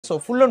So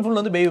full and full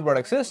வந்து baby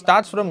products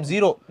starts from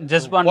zero.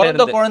 Just born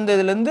பொறந்த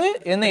குழந்தையில இருந்து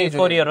என்ன ஏஜ்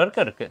 4 year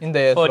வரைக்கும் இருக்கு. இந்த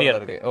 4 year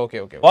இருக்கு.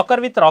 Okay okay. Walker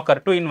with rocker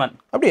 2 in 1.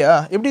 அப்படியே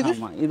எப்படி இது?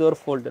 ஆமா இது ஒரு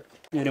ஃபோல்டர்.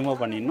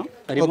 ரிமூவ் பண்ணிடணும்.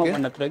 ரிமூவ்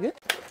பண்ண பிறகு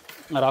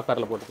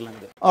ராக்கர்ல போட்டுக்கலாம்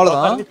இது.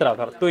 அவ்வளவுதான். With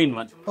rocker 2 in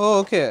 1.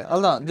 ஓகே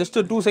அதான் ஜஸ்ட்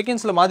 2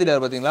 செகண்ட்ஸ்ல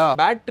மாத்திட்டாரு பாத்தீங்களா?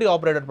 பேட்டரி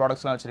ஆபரேட்டட்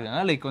ப்ராடக்ட்ஸ்லாம்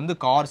வச்சிருக்காங்க. லைக் வந்து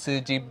கார்ஸ்,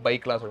 ஜீப்,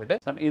 பைக்லாம் சொல்லிட்டு.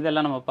 சார்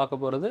இதெல்லாம் நம்ம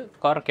பார்க்க போறது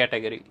car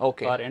category.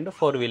 Car and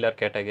 4 wheeler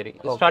category.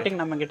 Starting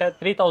நம்ம கிட்ட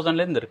 3000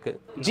 ல இருந்து இருக்கு.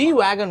 ஜி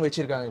வேகன்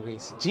வச்சிருக்காங்க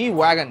guys. G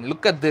wagon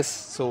look at this.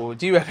 So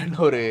G வேகன்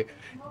ஒரு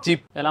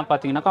ஜீப் இதெல்லாம்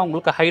பாத்தீங்கன்னா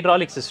உங்களுக்கு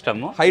ஹைட்ராலிக்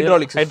சிஸ்டம்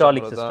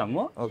சிஸ்டம்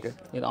ஓகே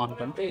இது ஆன்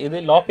பண்ணிட்டு இது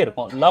லாக்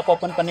இருக்கும். லாக்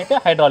ஓபன் பண்ணிட்டு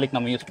ஹைட்ராலிக்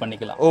நம்ம யூஸ்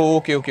பண்ணிக்கலாம்.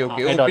 ஓகே ஓகே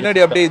ஓகே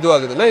பின்னாடி அப்படியே இது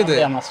ஆகுதுல இது.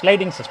 ஆமா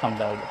ஸ்லைடிங் சிஸ்டம்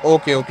தான் இது.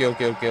 Okay okay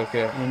okay okay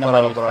okay இந்த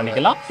மாதிரி யூஸ்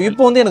பண்ணிக்கலாம்.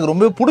 இப்போ வந்து எனக்கு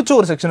ரொம்ப பிடிச்ச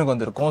ஒரு செக்ஷனுக்கு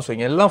வந்திருக்கும். ஸோ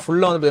இங்க எல்லாம்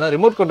ஃபுல்லா வந்து பார்த்தீங்கன்னா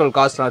ரிமோட் கண்ட்ரோல்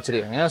கார்ஸ்லாம்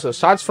வச்சிருக்காங்க. ஸோ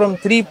ஸ்டார்ட்ஸ் ஃப்ரம்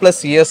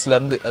 3+ இயர்ஸ்ல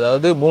இருந்து,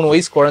 அதாவது 3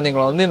 வயசு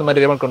குழந்தைங்களை வந்து இந்த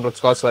மாதிரி ரிமோட்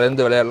கண்ட்ரோல் கார்ஸ்ல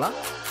இருந்து விளையாடலாம்.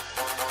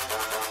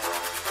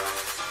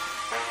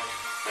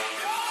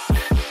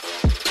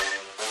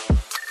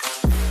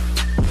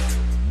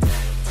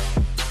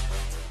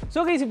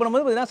 ஸோ கைஸ் இப்போ நம்ம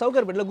வந்து பார்த்தீங்கன்னா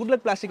சவுகார்பேட்டில்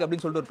குட்லக் பிளாஸ்டிக்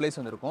அப்படின்னு சொல்லிட்டு ஒரு பிளேஸ்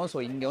வந்துருக்கும். ஸோ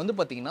இங்கே வந்து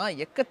பார்த்தீங்கன்னா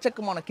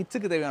எக்கச்சக்கமான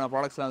கிட்ஸுக்கு தேவையான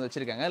ப்ராடக்ட்ஸ்லாம் வந்து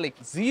வச்சிருக்காங்க. லைக்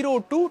 0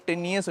 to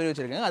 10 years வரை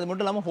வச்சிருக்காங்க. அது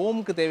மட்டும் இல்லாமல்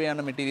ஹோமுக்கு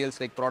தேவையான மெட்டீரியல்ஸ்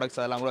லைக் ப்ராடக்ட்ஸ்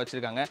அதெல்லாம் கூட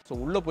வச்சிருக்காங்க. ஸோ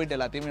உள்ளே போயிட்டு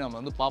எல்லாத்தையுமே நம்ம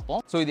வந்து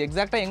பார்ப்போம். ஸோ இது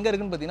எக்ஸாக்டாக எங்கே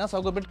இருக்குன்னு பார்த்தீங்கன்னா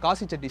சவுகார்பேட்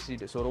காசி செட்டி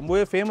ஸ்ட்ரீட். ஸோ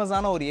ரொம்பவே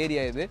ஃபேமஸான ஒரு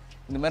ஏரியா இது.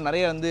 இந்த மாதிரி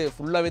நிறைய வந்து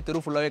ஃபுல்லாகவே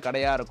தெரு ஃபுல்லாகவே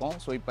கடையாக இருக்கும்.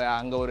 ஸோ இப்போ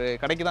அங்கே ஒரு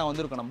கடைக்கு தான்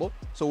வந்திருக்கோம் நம்ம.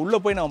 ஸோ உள்ளே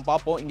போய் நம்ம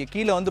பார்ப்போம். இங்கே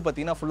கீழே வந்து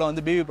பார்த்தீங்கன்னா ஃபுல்லாக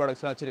வந்து பேபி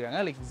ப்ராடக்ட்ஸ்லாம்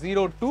வச்சிருக்காங்க. லைக்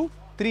 0 to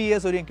 3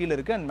 years வரையும் கீழே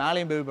இருக்கு. அண்ட்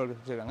மேலேயும் பேபி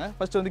ப்ராடக்ட்ஸ் வச்சிருக்காங்க.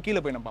 ஃபர்ஸ்ட் வந்து கீழே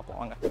போய் நம்ம பார்ப்போம்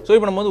வாங்க. ஸோ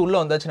இப்போ நம்ம வந்து உள்ள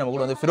வந்தாச்சு. நம்ம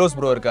கூட வந்து ஃபிரோஸ்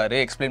ப்ரோ இருக்காரு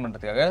எக்ஸ்பிளைன்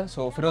பண்ணுறதுக்காக.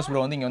 ஸோ ஃபிரோஸ்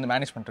ப்ரோ வந்து இங்கே வந்து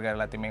மேனேஜ் பண்ணிருக்காரு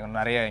எல்லாத்தையுமே.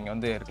 நிறைய இங்கே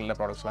வந்து இருக்குல்ல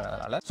ப்ராடக்ட்ஸ்லாம்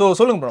அதனால. ஸோ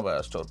சொல்லுங்க ப்ரோ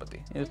ஸ்டோர் பற்றி.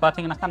 இது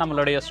பார்த்தீங்கன்னாக்கா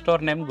நம்மளுடைய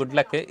ஸ்டோர் நேம்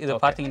குட்லக். இது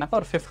பார்த்தீங்கன்னாக்கா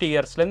ஒரு 50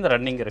 yearsலேருந்து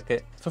ரன்னிங் இருக்கு.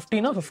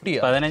 50னா 50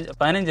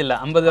 15 இல்லை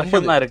 50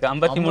 வருஷமா இருக்கு.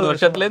 53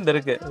 வருஷத்துலேருந்து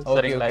இருக்கு.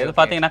 சரிங்களா? இது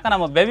பார்த்தீங்கன்னாக்கா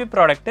நம்ம பேபி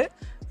ப்ராடக்ட்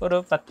ஒரு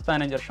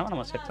 10-15 வருஷமா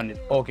நம்ம செட்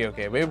பண்ணிருக்கோம். ஓகே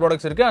ஓகே பேபி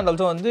ப்ராடக்ட்ஸ் இருக்கு. அண்ட்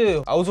ஆல்சோ வந்து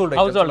ஹவுஸ் ஹோல்ட்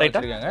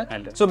ஐட்டம்ஸ் இருக்காங்க.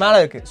 சோ மேல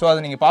இருக்கு. சோ அதை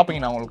நீங்க பாப்பீங்க,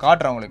 நான் உங்களுக்கு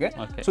காட்றேன் உங்களுக்கு.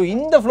 சோ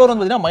இந்த ஃப்ளோர்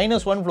வந்து பாத்தீங்கன்னா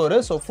 -1 floor.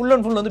 So full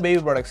and full வந்து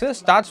baby products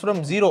starts from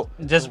 0.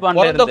 Just born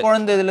பொறந்த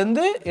குழந்தையில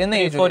இருந்து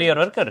என்ன ஏஜ் 4 year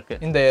வரைக்கும் இருக்கு.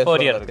 இந்த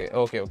 4 year இருக்கு.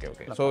 Okay okay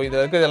okay. சோ இது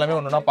இருக்குது எல்லாமே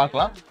ஒண்ணா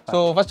பார்க்கலாம்.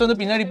 சோ ஃபர்ஸ்ட் வந்து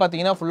பின்னாடி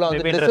பாத்தீங்கன்னா ஃபுல்லா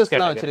வந்து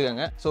Dressesலாம்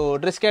வச்சிருக்காங்க. சோ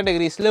Dress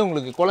கேட்டகரிஸ்ல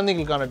உங்களுக்கு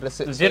குழந்தைகளுக்கான Dress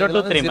 0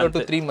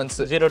 to 3 months.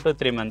 0 to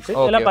 3 months.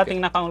 இதெல்லாம்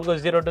பாத்தீங்கன்னா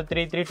உங்களுக்கு 0 to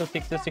 3, 3 to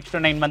 6, 6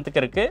 to 9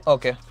 monthக்கு இருக்கு.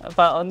 ஓகே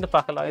வந்து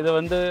பார்க்கலாம். இது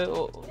வந்து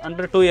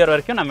under 2 year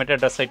வரைக்கும் நம்ம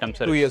Dress items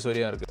இருக்கு. 2 years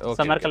வரையும் இருக்கு. ஓகே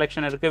சம்மர்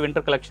கலெக்ஷன் இருக்கு,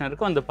 வின்டர் கலெக்ஷன்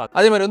இருக்கு. வந்து பார்க்கலாம்.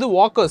 அதே மாதிரி வந்து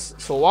வாக்கர்ஸ்.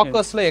 சோ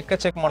வாக்கர்ஸ்ல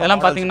எக்கச்சக்கமான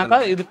இதெல்லாம் பாத்தீங்கன்னாக்கா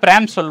இது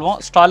பிராம் சொல்லுவோம்,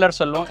 ஸ்டாலர்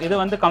சொல்லுவோம். இது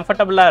வந்து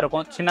கம்ஃபர்ட்டபிளா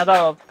இருக்கும். சின்னதா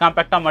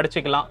காம்பாக்ட்டா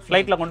மடிச்சிக்கலாம்.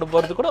 ஃளைட்ல கொண்டு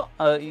போறது கூட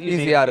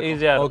ஈஸியா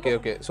இருக்கும். Okay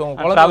okay. சோ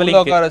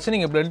குழந்தை உட்கார வச்சு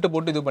நீங்க பெல்ட்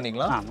போட்டு இது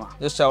பண்ணிக்கலாம். ஆமா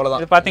ஜஸ்ட்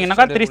அவ்வளவுதான். இது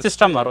பாத்தீங்கன்னாக்கா 3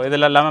 சிஸ்டம் வரும்.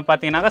 இதெல்லாம் எல்லாமே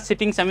பாத்தீங்கன்னாக்கா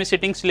sitting, semi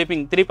sitting,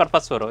 sleeping 3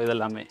 purpose வரும். இது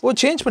எல்லாமே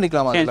சேஞ்ச்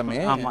பண்ணிக்கலாமா எல்லாமே?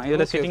 ஆமா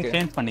இதுல சிட்டிங்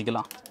சேஞ்ச்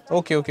பண்ணிக்கலாம்.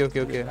 Okay okay okay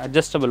okay.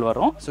 Adjustable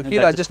வரும். சோ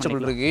கீழ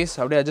அட்ஜஸ்டபிள் இருக்கு.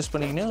 அப்படியே அட்ஜஸ்ட்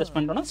பண்ணிக்கணும். அட்ஜஸ்ட்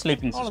பண்ணோம்னா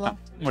ஸ்லீப்பிங் சிஸ்டம்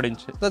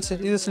முடிஞ்சு. தட்ஸ்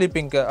இது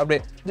ஸ்லீப்பிங்க்கு அப்படியே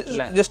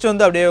ஜஸ்ட்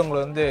வந்து அப்படியே உங்களை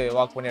வந்து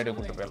வாக் பண்ணி அப்படியே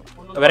கூட்டி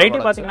போயிடலாம்.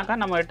 வெரைட்டி பாத்தீங்கன்னாக்கா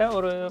நம்ம கிட்ட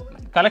ஒரு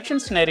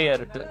கலெக்ஷன்ஸ் நிறைய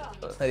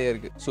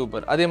இருக்கு.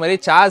 சூப்பர். அதே மாதிரி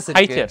சேர்ஸ்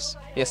ஹை இருக்கு. சேர்ஸ்.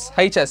 S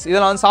high chairs.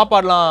 இதெல்லாம் வந்து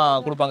சாப்பாடுலாம்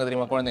கொடுப்பாங்க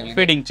தெரியுமா குழந்தைகளுக்கு?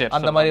 ஃபீடிங் சேர்.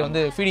 அந்த மாதிரி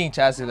வந்து ஃபீடிங்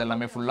சேர்ஸ் இது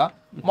எல்லாமே ஃபுல்லா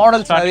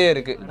மாடல்ஸ் நிறைய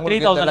இருக்கு.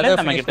 3000 ல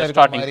நம்ம கிட்ட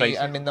ஸ்டார்டிங் பிரைஸ்.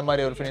 அண்ட் இந்த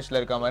மாதிரி ஒரு ஃபினிஷ்ல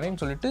இருக்க மாதிரின்னு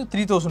சொல்லிட்டு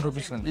 3000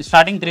 ரூபீஸ் வந்து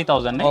ஸ்டார்டிங்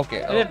 3000. ஓகே.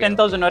 இது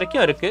 10000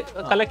 வரைக்கும் இருக்கு.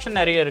 கலெக்ஷன்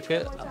நிறைய இருக்கு.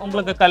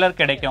 உங்களுக்கு கலர்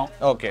கிடைக்கும்.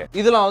 ஓகே.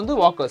 இதெல்லாம் வந்து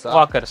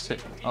வாக்கர்ஸ்.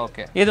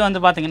 ஓகே. இது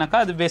வந்து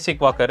பாத்தீங்கன்னாக்கா அது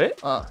பேசிக் வாக்கர்.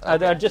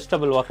 அது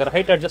அட்ஜஸ்டபிள் வாக்கர்.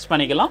 ஹைட் அட்ஜஸ்ட்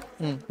பண்ணிக்கலாம்.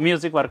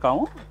 மியூசிக் ஒர்க்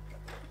ஆகும்.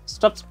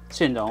 ஸ்டெப்ஸ்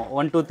சேஞ்ச் ஆகும்.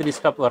 1 2 3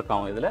 ஸ்டெப் ஒர்க்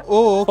ஆகும் இதுல.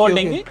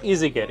 Holding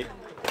easy carry.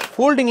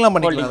 ஹோல்டிங்லாம்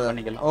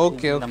பண்ணிக்கலாம்.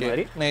 Okay okay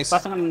nice.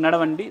 பசங்க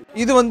நடவண்டி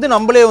இது வந்து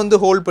நம்மளே வந்து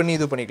ஹோல்ட் பண்ணி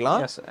இது பண்ணிக்கலாம்.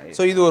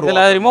 சோ இது ஒரு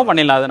இதெல்லாம் ரிமூவ்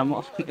பண்ணிடலாம். அது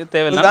நம்ம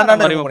தேவையில்லை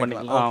ரிமூவ்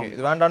பண்ணிக்கலாம். ஓகே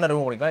இது வேண்டான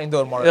ரிமூவ் பண்ணிக்கலாம். இந்த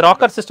ஒரு மாடல். இது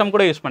ராக்கர் சிஸ்டம்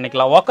கூட யூஸ்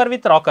பண்ணிக்கலாம். Walker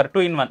with rocker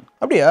 2 in 1.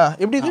 அப்படியே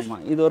எப்படி இது? ஆமா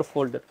இது ஒரு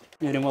ஃபோல்டர்.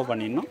 ரிமூவ்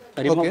பண்ணிடணும்.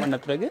 ரிமூவ் பண்ண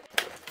பிறகு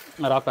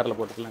ராக்கர்ல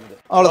போட்டுக்கலாம். இது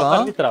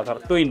அவ்வளவுதான். With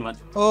rocker 2 in 1.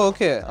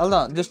 ஓகே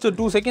அவ்வளவுதான். ஜஸ்ட்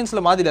 2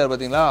 செகண்ட்ஸ்ல மாத்திட்டாரு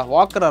பாத்தீங்களா?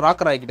 வாக்கரை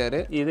ராக்கர்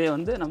ஆக்கிட்டாரு. இதே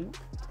வந்து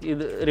நம்ம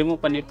இது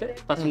ரிமூவ் பண்ணிட்டு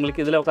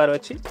பசங்களுக்கு இதுல உட்கார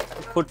வச்சு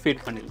ஃபுட்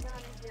ஃபீட் பண்ணிடலாம்.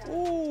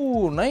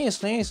 Nice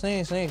nice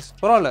nice nice.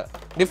 பரவாயில்ல.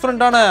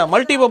 டிஃப்ரெண்டான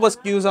மல்டி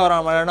பர்பஸ்க்கு யூஸ் ஆகிற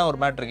மாதிரியான ஒரு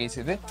மேட்ரு கேஸ்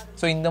இது.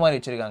 ஸோ இந்த மாதிரி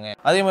வச்சிருக்காங்க.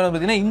 அதே மாதிரி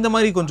பார்த்தீங்கன்னா இந்த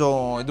மாதிரி கொஞ்சம்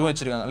இதுவும்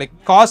வச்சிருக்காங்க. லைக்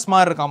காஸ்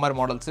மாதிரி இருக்க மாதிரி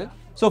மாடல்ஸ்.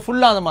 ஸோ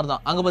ஃபுல்லாக அந்த மாதிரி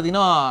தான். அங்கே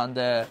பார்த்தீங்கன்னா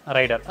அந்த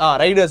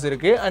ரைடர்ஸ்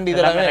இருக்கு. அண்ட்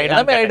இது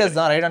எல்லாமே ரைடர்ஸ்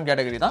தான். ரைட் ஆன்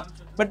கேட்டகரி தான்.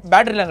 பட்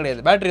பேட்டரிலாம்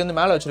கிடையாது. பேட்டரி வந்து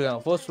மேலே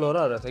வச்சிருக்காங்க. 4th floor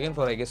or 2nd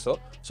floor I guess.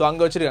 So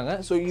அங்கே வச்சிருக்காங்க.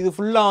 ஸோ இது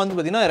ஃபுல்லாக வந்து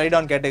பார்த்தீங்கன்னா ரைட்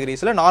ஆன்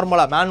கேட்டகரிஸில்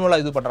நார்மலாக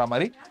மேனுவலாக இது பண்ணுற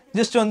மாதிரி.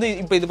 ஜஸ்ட் வந்து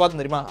இப்போ இது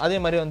பார்த்து தெரியுமா? அதே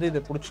மாதிரி வந்து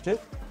இதை பிடிச்சிட்டு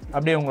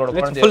அப்படியே உங்களோட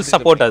குழந்தை ஃபுல்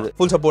சப்போர்ட். அது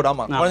ஃபுல் சப்போர்ட்.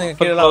 ஆமா குழந்தைங்க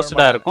கீழ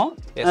க்ளோஸ்டா இருக்கும்.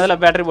 அதுல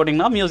பேட்டரி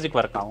போட்டிங்கனா மியூசிக்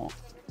வர்க் ஆகும்.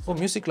 ஓ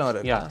மியூசிக்லாம் வர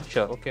yeah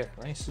sure okay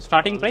nice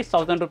starting price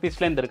 1000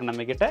 rupeesல இருந்து இருக்கு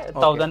நம்ம கிட்ட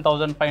 1000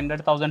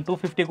 1500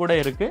 1250 கூட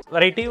இருக்கு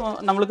வெரைட்டி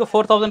நம்மளுக்கு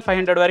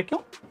 4500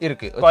 வரைக்கும்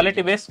இருக்கு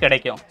குவாலிட்டி பேஸ்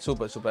கிடைக்கும்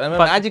சூப்பர் சூப்பர்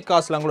மேஜிக்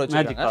கார்ஸ்லாம் கூட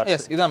வச்சிருக்காங்க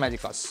எஸ் இதான்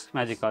மேஜிக் கார்ஸ்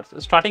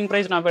ஸ்டார்டிங்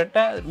பிரைஸ் நம்ம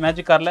கிட்ட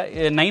மேஜிக் கார்ல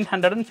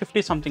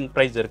 950 சம்திங்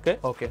பிரைஸ் இருக்கு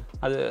ஓகே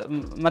அது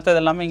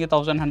மற்றது எல்லாமே இங்க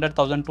 1100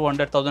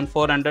 1200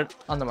 1400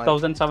 அந்த மாதிரி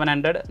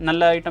 1700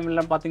 நல்ல ஐட்டம்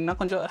எல்லாம் பாத்தீங்கன்னா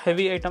கொஞ்சம்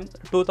ஹெவி ஐட்டம்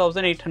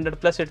 2800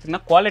 பிளஸ்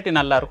எடுத்தீங்கன்னா குவாலிட்டி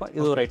நல்லா இருக்கும்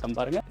இது ஒரு ஐட்டம்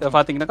பாருங்க இது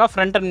பாத்தீங்கன்னா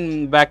front and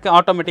back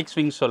automatic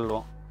swing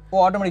சொல்லுவோம்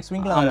ஓ ஆட்டோமேட்டிக்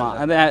ஸ்விங்ல ஆமா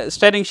அது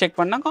ஸ்டீரிங் ஷேக்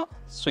பண்ணாக்க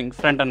swing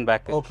front and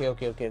back okay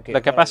okay okay okay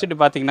இந்த கெபாசிட்டி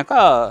பாத்தீங்கன்னா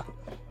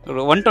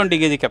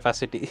 120 kg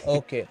கெபாசிட்டி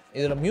ஓகே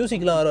இதுல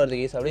மியூசிக்லாம் வருது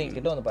கேஸ் அப்படியே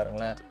கிட்ட வந்து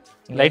பாருங்களேன்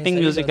லைட்டிங்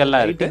மியூசிக்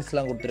எல்லாம் இருக்கு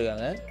லைட்டிங்ஸ்லாம்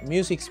கொடுத்திருக்காங்க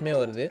மியூசிக்ஸ்மே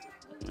வருது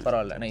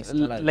பரவாயில்லை nice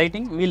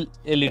lighting wheel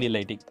LED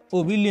lighting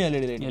ஓ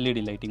வீல்லையும்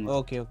LED lighting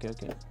okay okay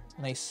okay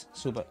nice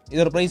super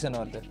இதோட பிரைஸ் என்ன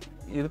வருது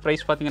இது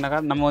பிரைஸ் பாத்தீங்கன்னா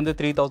நம்ம வந்து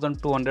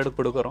 3200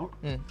 கொடுக்குறோம்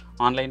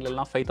ஆன்லைன்ல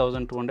எல்லாம்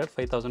 5200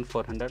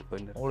 5400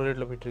 போயிருக்கு ஒரு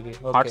ரேட்ல போயிட்டு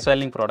இருக்கு ஹாட்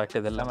செல்லிங் ப்ராடக்ட்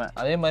இது எல்லாமே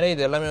அதே மாதிரி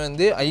இது எல்லாமே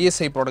வந்து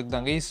ISI ப்ராடக்ட்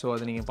தாங்க ஸோ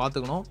அதை நீங்க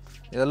பாத்துக்கணும்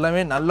இது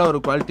எல்லாமே நல்ல ஒரு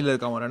குவாலிட்டியில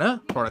இருக்க மாதிரியான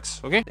ப்ராடக்ட்ஸ்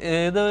ஓகே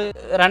இது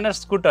ரன்னர்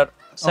ஸ்கூட்டர்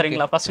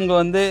சரிங்களா பசங்க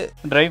வந்து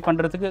டிரைவ்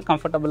பண்றதுக்கு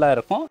கம்ஃபர்டபுளா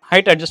இருக்கும்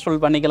ஹைட்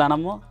அட்ஜஸ்டபிள் பண்ணிக்கலாம்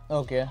நம்ம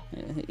ஓகே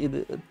இது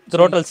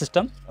த்ரோட்டல்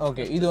சிஸ்டம்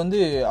ஓகே இது வந்து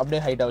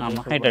அப்படியே ஹைட் ஆகும்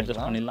ஹைட்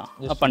அட்ஜஸ்ட் பண்ணிடலாம்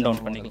அப் அண்ட்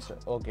டவுன்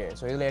பண்ணிக்கலாம் ஓகே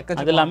ஸோ இதுல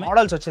எக்கச்சக்க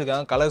மாடல்ஸ்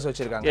வச்சிருக்காங்க கலர்ஸ் வச்சிருக்காங்க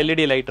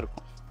LED லைட்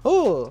இருக்கும் ஓ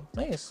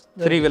நைஸ்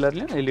 3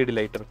 வீலர்லயும் LED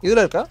லைட் இருக்கும்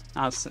இதுல இருக்கா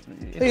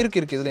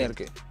இருக்கு இதுலயும்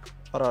இருக்கு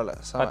பரவாயில்ல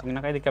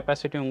பாத்தீங்கன்னா இது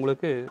கெபாசிட்டி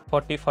உங்களுக்கு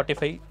 40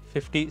 45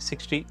 50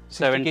 60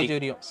 70 kg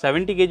வரையும்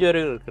 70 kg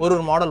வரைக்கும் இருக்கு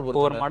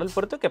ஒரு மாடல்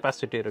பொறுத்து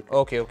கெபாசிட்டி இருக்கு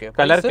ஓகே ஓகே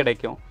கலர்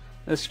கிடைக்கும்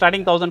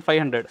ஸ்டார்டிங்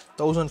 1500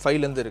 1005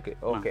 ல இருந்து இருக்கு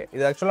ஓகே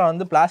இது एक्चुअली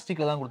வந்து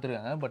பிளாஸ்டிக்ல தான்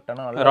கொடுத்திருக்காங்க பட்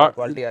ஆனா நல்ல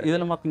குவாலிட்டியா இருக்கு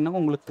இதெல்லாம் பாத்தீங்கன்னா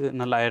உங்களுக்கு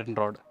நல்ல iron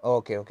rod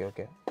okay okay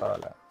okay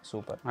பரவாயில்ல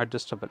சூப்பர்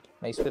அட்ஜஸ்டபிள்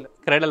நைஸ்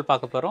கிரேடல்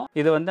பார்க்க போறோம்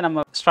இது வந்து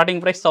நம்ம ஸ்டார்டிங்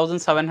பிரைஸ்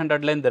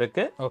 1700 ல இருந்து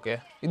இருக்கு ஓகே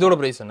இதோட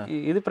பிரைஸ் என்ன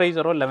இது பிரைஸ்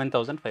வரும்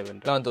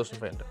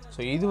 11500 சோ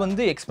இது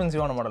வந்து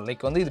எக்ஸ்பென்சிவான மாடல்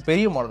லைக் வந்து இது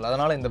பெரிய மாடல்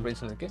அதனால இந்த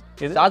பிரைஸ்ல இருக்கு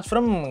இது ஸ்டார்ட்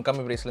ஃப்ரம்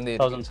கம்மி பிரைஸ்ல இருந்து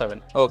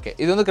 1007 ஓகே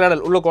இது வந்து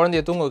கிரேடல் உள்ள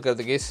குழந்தையை தூங்க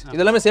வைக்கிறது கேஸ்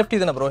இதெல்லாம் சேஃப்டி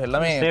தான ப்ரோ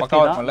எல்லாமே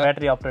பக்காவா இருக்கும்ல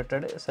பேட்டரி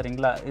ஆபரேட்டட்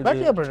சரிங்களா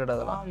பேட்டரி ஆபரேட்டட்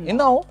அதெல்லாம்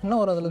என்ன ஆகும் என்ன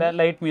வரும் அதுல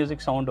லைட்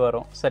மியூசிக் சவுண்ட்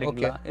வரும்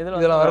சரிங்களா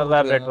இதெல்லாம்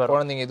வைப்ரேட் வரும்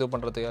குழந்தைங்க இது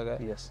பண்றதுக்காக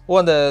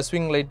ஓ அந்த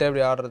ஸ்விங் லைட்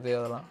அப்படி ஆடுறது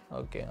அதெல்லாம்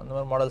ஓகே அந்த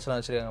மாதிரி மாடல்ஸ்லாம்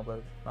வச்சிருக்காங்க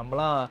பாரு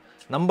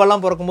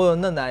நம்மலாம் பிறக்கும்போது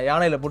வந்து அந்த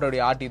யானையில போட்டு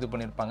அப்படியே ஆட்டி இது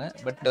பண்ணியிருப்பாங்க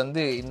பட்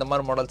வந்து இந்த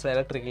மாதிரி மாடல்ஸ்லாம்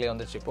எலக்ட்ரிக்கலே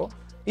வந்துச்சு இப்போ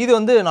இது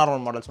வந்து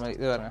நார்மல் மாடல்ஸ் மாதிரி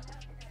இது பாருங்க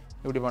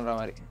இப்படி பண்ற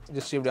மாதிரி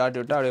ஜஸ்ட் இப்படி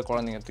ஆட்டி விட்டா அப்படியே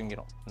குழந்தைங்க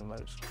தூங்கிடும் இந்த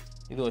மாதிரி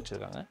இது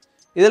வச்சிருக்காங்க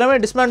இதெல்லாமே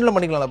டிஸ்மேண்டில்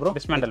பண்ணிக்கலாம் ப்ரோ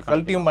டிஸ்மேண்டில்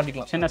கல்ட்டியும்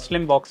பண்ணிக்கலாம் சின்ன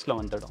ஸ்லிம் பாக்ஸ்ல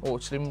வந்துடும் ஓ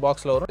ஸ்லிம்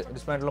பாக்ஸ்ல வரும்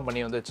டிஸ்மேண்டிலும்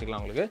பண்ணி வந்து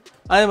வச்சுக்கலாம் உங்களுக்கு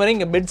அதே மாதிரி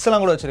இங்க பெட்ஸ்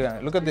எல்லாம் கூட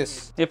வச்சிருக்காங்க லுக் அட் திஸ்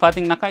இது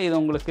பாத்தீங்கன்னாக்கா இது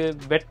உங்களுக்கு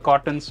பெட்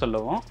காட்டன்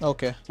சொல்லுவோம்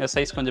ஓகே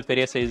சைஸ் கொஞ்சம்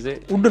பெரிய சைஸ்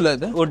வுட்ல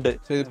இது வுட்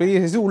இது பெரிய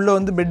சைஸ் உள்ள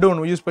வந்து பெட்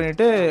ஒன்று யூஸ்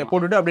பண்ணிட்டு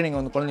போட்டுட்டு அப்படியே நீங்க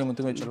வந்து குழந்தைங்க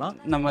முத்துங்க வச்சிடலாம்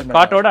நம்ம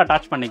காட்டோட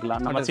அட்டாச்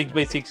பண்ணிக்கலாம் நம்ம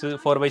 6x6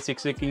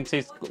 4x6 கிங்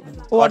சைஸ்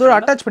ஓ அதோட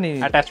அட்டாச்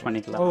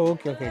பண்ணிக்கலாம்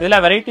ஓகே ஓகே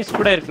இதெல்லாம் வெரைட்டிஸ்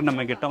கூட இருக்கு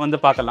நம்ம கிட்ட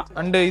வந்து பார்க்கலாம்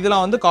அண்ட்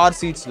இதெல்லாம் வந்து கார்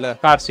சீட்ஸ்ல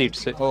கார்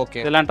சீட்ஸ்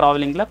ஓகே இதெல்லாம்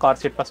டிராவலிங்ல கார்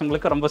சீட்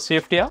பசங்களுக்கு ரொம்ப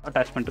சேஃப்டியா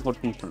அட்டாச்மெண்ட்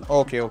கொடுத்துக்கலாம்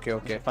ஓகே ஓகே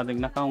ஓகே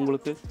பாத்தீங்கன்னா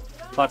உங்களுக்கு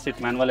கார்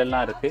சீட் மேனுவல்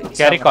எல்லாம் இருக்கு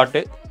கேரி காட்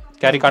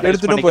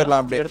எடுத்துட்டு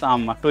போயிடலாம் அப்படியே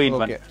ஆமா 2 in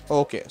 1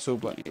 ஓகே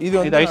சூப்பர் இது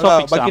வந்து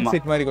பக்கெட்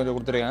சீட் மாதிரி கொஞ்சம்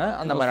கொடுத்துருக்காங்க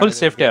அந்த மாதிரி ஃபுல்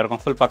சேஃப்டியா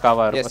இருக்கும் ஃபுல்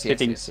பக்காவா இருக்கும்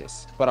செட்டிங்ஸ்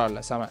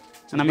பரவாயில்ல செம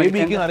நம்ம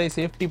பேபிக்கு நிறைய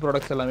சேஃப்டி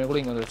ப்ராடக்ட்ஸ் எல்லாமே கூட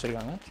இங்க வந்து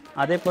வச்சிருக்காங்க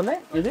அதே போல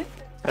இது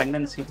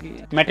பிரெக்னன்சிக்கு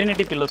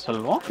மெட்டர்னிட்டி பில்லோ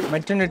சொல்லுவோம்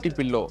மெட்டர்னிட்டி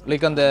பில்லோ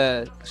லைக் அந்த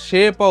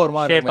ஷேப்பா ஒரு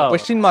மாதிரி இருக்கும்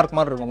क्वेश्चन மார்க்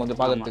மாதிரி இருக்கும்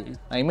கொஞ்சம் பார்க்கிறதுக்கு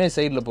நான் இமேஜ்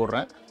சைடுல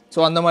போடுறேன் சோ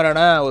அந்த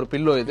மாதிரியான ஒரு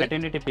பில்லோ இது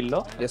மெட்டர்னிட்டி பில்லோ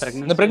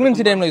இந்த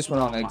பிரெக்னன்சி டைம்ல யூஸ்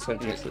பண்ணுவாங்க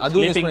எக்ஸாக்ட்லி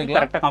அது யூஸ் பண்ணிக்கலாம்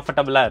கரெக்ட்டா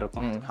கம்ஃபர்ட்டபிளா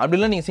இருக்கும் அப்படி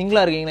இல்ல நீங்க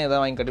சிங்கிளா இருக்கீங்கன்னா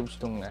ஏதாவது வாங்கி கட்டி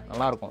பிடிச்சிட்டுங்க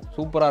நல்லா இருக்கும்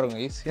சூப்பரா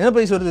இருக்கும் என்ன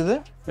பிரைஸ் வருது இது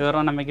இது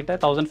வரும் நம்ம கிட்ட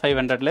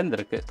 1500 ல இருந்து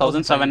இருக்கு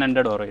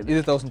 1700 வரும்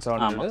இது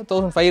 1700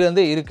 1500 ல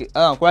இருந்து இருக்கு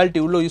குவாலிட்டி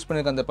உள்ள யூஸ்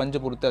பண்ணிருக்க அந்த பஞ்ச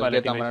பொறுத்து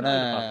அதுக்கு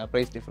மாதிரியான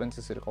பிரைஸ்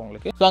டிஃபரன்சஸ் இருக்கு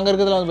உங்களுக்கு சோ அங்க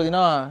இருக்கிறதுல வந்து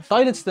பாத்தீங்கன்னா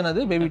டாய்லெட்ஸ் தான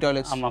அது பேபி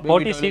டாய்லெட்ஸ் ஆமா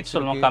பாட்டி சீட்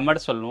சொல்லுவோம்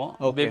கமட்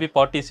சொல்லுவோம் பேபி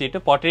பாட்டி சீட்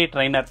பாட்டி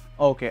ட்ரைனர்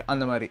ஓகே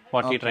அந்த மாதிரி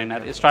பாட்டி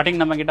ட்ரைனர் ஸ்டார்டிங்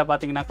நம்ம கிட்ட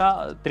பாத்தீங்கன்னாக்கா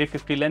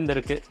 350 ல இருந்து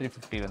இருக்கு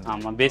 350 ல இருந்து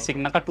ஆமா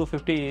பேசிக்னாக்கா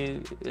 250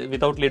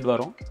 வித்அவுட் லிட்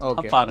வரும்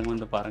பாருங்க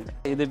வந்து பாருங்க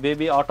இது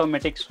பேபி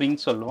ஆட்டோமேட்டிக் ஸ்விங்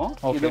சொல்லுவோம்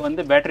இது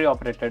வந்து battery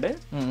operated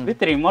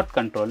with remote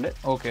control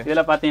okay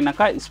இதுல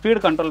பாத்தீங்கன்னாக்கா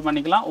ஸ்பீட் கண்ட்ரோல்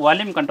பண்ணிக்கலாம்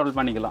வால்யூம் கண்ட்ரோல்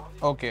பண்ணிக்கலாம்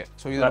ஓகே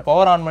சோ இதுல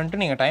பவர் ஆன்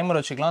பண்ணிட்டு நீங்க டைமர்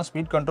வச்சுக்கலாம்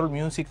ஸ்பீட் கண்ட்ரோல்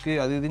மியூசிக்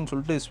அது இதுன்னு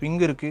சொல்லிட்டு ஸ்விங்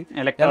இருக்கு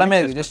எல்லாமே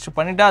இருக்கு ஜஸ்ட்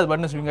பண்ணிட்டா அது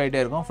பட்டன் ஸ்விங்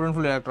ஆயிட்டே இருக்கும்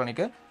ஃபுல்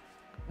எலக்ட்ரானிக்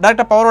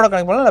டைரக்டா பவரோட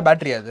கனெக்ட் பண்ணலாம் இல்ல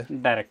பேட்டரி அது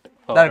டைரக்ட்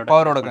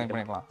பவரோட கனெக்ட்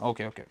பண்ணிக்கலாம்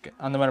ஓகே ஓகே ஓகே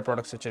அந்த மாதிரி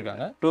ப்ராடக்ட்ஸ்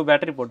வச்சிருக்காங்க 2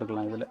 பேட்டரி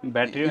போட்டுக்கலாம் இதுல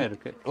பேட்டரியும்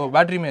இருக்கு ஓ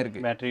பேட்டரியுமே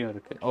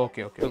இருக்கு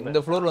ஓகே ஓகே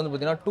இந்த ஃப்ளோர்ல வந்து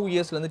பாத்தீங்கன்னா 2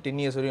 இயர்ஸ்ல இருந்து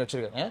 10 இயர்ஸ் வரையும்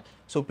வச்சிருக்காங்க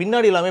சோ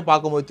பின்னாடி எல்லாமே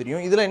பாக்கும்போது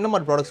தெரியும் இதுல என்ன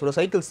மாதிரி ப்ராடக்ட்ஸ் வரும்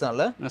cycles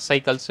தான்ல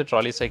cycles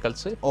trolley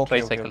cycles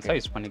try cycles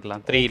use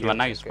பண்ணிக்கலாம் 3 in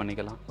 1 யூஸ்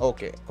பண்ணிக்கலாம்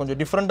ஓகே கொஞ்சம்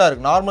டிஃபரெண்டா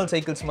இருக்கு நார்மல்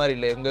சைக்கிள்ஸ் மாதிரி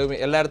இல்ல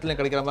எல்லா இடத்துலயும்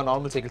கிடைக்கிற மாதிரி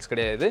நார்மல் சைக்கிள்ஸ்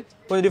கிடையாது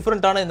கொஞ்சம்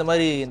டிஃபரெண்டான இந்த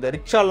மாதிரி இந்த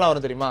ரிக்ஷாலாம்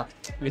வரும் தெரியுமா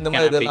இந்த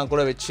மாதிரி இதெல்லாம்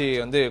கூட வச்சு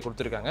வந்து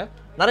கொடுத்துருக்காங்க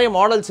நிறைய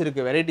மாடல்ஸ்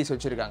இருக்கு வெரைட்டிஸ்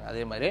வச்சிருக்காங்க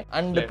அதே மாதிரி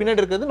அண்ட் பின்னாடி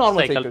பின்னாடி இருக்கிறது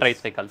normal cycle try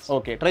cycles.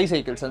 Okay try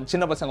cycles அந்த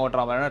சின்ன பசங்க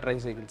ஓட்டுற மாதிரியான ட்ரை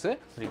சைக்கிள்ஸ்.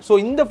 ஸோ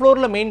இந்த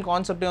ஃப்ளோர்ல மெயின்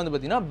கான்செப்டே வந்து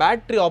பார்த்தீங்கன்னா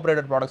பேட்டரி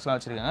ஆப்ரேட்டட் ப்ராடக்ட்ஸ்லாம்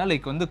வச்சிருக்காங்க.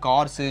 லைக் வந்து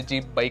கார்ஸ்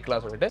ஜீப்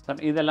பைக்லாம் சொல்லிட்டு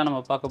இதெல்லாம்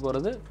நம்ம பார்க்க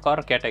போகிறது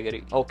car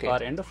category. Okay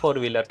car and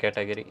 4-வீலர்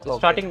category.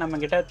 Starting நம்ம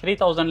கிட்ட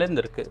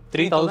 3000லேருந்து இருக்கு.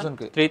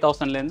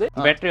 3000லேருந்து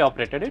பேட்டரி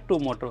ஆப்ரேட்டட் 2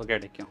 மோட்டர்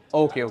கிடைக்கும்.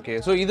 Okay okay.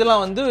 ஸோ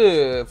இதெல்லாம் வந்து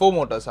 4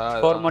 மோட்டார்ஸா?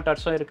 4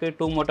 மோட்டார்ஸும் இருக்கு,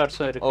 2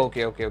 மோட்டார்ஸும் இருக்கு.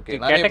 Okay okay okay.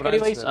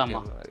 Category wise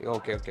ஆமா.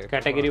 Okay okay.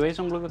 கேட்டகரி வைஸ்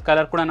உங்களுக்கு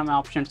கலர் கூட நம்ம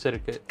ஆப்ஷன்ஸ்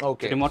இருக்கு.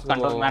 ஓகே. ரிமோட்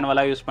கண்ட்ரோல்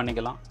மேனுவலா யூஸ்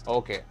பண்ணிக்கலாம்.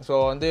 ஓகே. ஸோ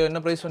வந்து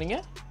என்ன பிரைஸ் சொன்னீங்க?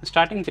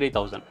 ஸ்டார்டிங்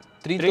 3000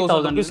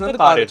 3000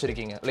 கார்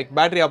வச்சிருக்கீங்க. லைக்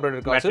பேட்டரி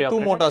ஆப்ரேட்டட் கார்ஸ் 2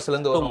 மோட்டார்ஸ்ல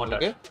இருந்து வரும்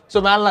உங்களுக்கு.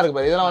 சோ மேலலாம் இருக்கு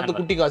பாரு. இதெல்லாம் வந்து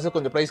குட்டி கார்ஸ்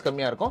கொஞ்சம் பிரைஸ்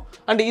கம்மியா இருக்கும்.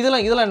 அண்ட்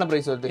இதெல்லாம் என்ன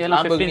பிரைஸ் வருது?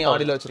 லாம்போகினி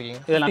ஆடில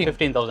வச்சிருக்கீங்க. இதெல்லாம்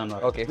 15000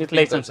 வரும். ஓகே. வித்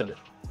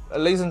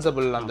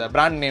லைசென்சபிள் அந்த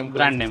பிராண்ட் நேம்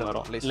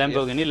வரும்.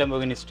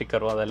 Lamborghini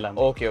ஸ்டிக்கர் அதெல்லாம்.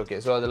 Okay okay.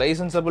 சோ அது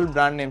லைசென்சபிள்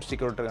பிராண்ட் நேம்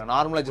ஸ்டிக்கர் விட்டுருக்காங்க.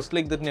 நார்மலா ஜஸ்ட்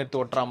லைக் தட் எடுத்து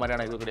ஒட்டுற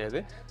மாதிரியான இது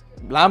கிடையாது.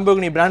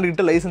 Lamborghini பிராண்ட்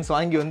கிட்ட லைசென்ஸ்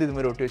வாங்கி வந்து இது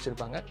மாதிரி ஒட்டி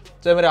வச்சிருப்பாங்க.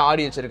 சோ இது மாதிரி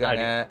ஆடி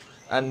வச்சிருக்காங்க.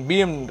 அண்ட்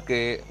BM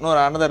இருக்கு,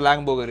 இன்னொரு அனதர்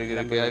Lamborghini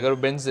இருக்கு,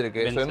 அதுக்கு பென்ஸ்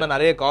இருக்கு. ஸோ இந்த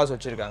நிறைய கார்ஸ்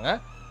வச்சிருக்காங்க.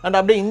 அண்ட்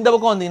அப்படியே இந்த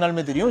பக்கம்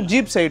வந்தீங்கனாலுமே தெரியும்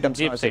ஜீப்ஸ்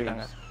ஐட்டம்ஸ்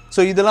வச்சிருக்காங்க.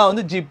 ஸோ இதெல்லாம்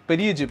வந்து ஜீப்,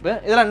 பெரிய ஜீப்.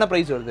 இதெல்லாம் என்ன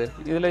பிரைஸ் வருது?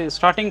 இதுல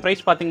ஸ்டார்டிங் பிரைஸ்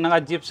பாத்தீங்கன்னா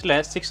ஜீப்ஸ்ல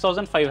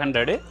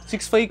 6500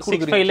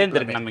 65லேருந்து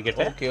இருக்கு நம்ம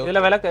கிட்ட.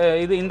 இதுல விலை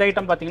இது இந்த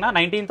ஐட்டம் பாத்தீங்கன்னா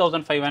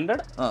 19500.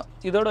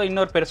 இதோட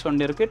இன்னொரு பெருசு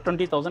ஒன்று இருக்கு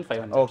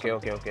 20500. Okay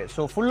okay okay.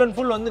 So full and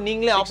full வந்து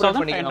நீங்களே ஆப்ரேட்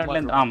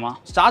பண்ணிக்கலாம். ஆமா.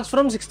 ஸ்டார்ட்ஸ்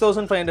ஃப்ரம்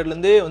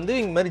 6500லேருந்து வந்து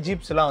இந்த மாதிரி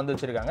ஜீப்ஸ் எல்லாம் வந்து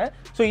வச்சிருக்காங்க.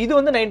 ஸோ இது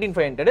வந்து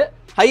 19500.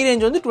 ஹை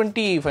ரேஞ்ச் வந்து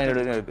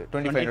 2500 இருக்கு.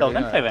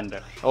 20500.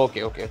 Okay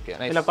okay okay.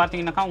 இதுல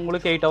பாத்தீங்கன்னா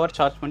உங்களுக்கு 8 ஹவர்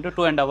சார்ஜ் பண்ணிட்டு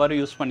 2.5 ஹவர்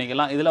யூஸ்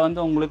பண்ணிக்கலாம். இதுல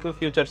வந்து உங்களுக்கு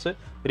ஃபியூச்சர்ஸ்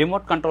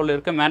ரிமோட் கண்ட்ரோல்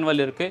இருக்கு,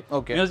 மேனுவல் இருக்கு,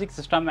 music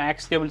system,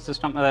 aux cable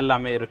system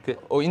அதெல்லாமே இருக்கு.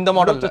 ஓ இந்த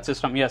model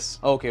system. S.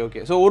 Okay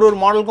okay. So ஒரு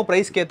மாடலுக்கும்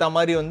பிரைஸ்க்கு ஏற்ற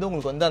மாதிரி வந்து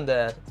உங்களுக்கு வந்து அந்த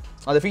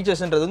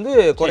ஃபீச்சர்ஸ்ன்றது வந்து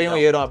குறையும்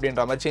ஏறும்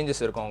அப்படின்ற மாதிரி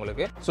சேஞ்சஸ் இருக்கும்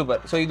உங்களுக்கு.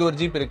 சூப்பர். ஸோ இது ஒரு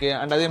ஜீப் இருக்கு.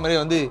 அண்ட் அதே மாதிரி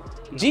வந்து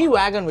ஜி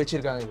வேகன்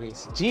வச்சிருக்காங்க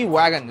guys. G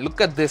wagon,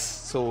 look at this.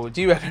 So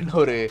G வேகன்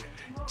ஒரு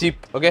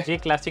ஜீப். ஓகே. ஜி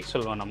கிளாசிக்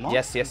சொல்லுவோம் நம்ம.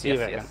 S S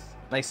S.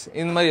 நைஸ்.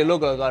 இந்த மாதிரி எல்லோ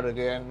கலர் கார்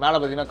இருக்கு. மேலே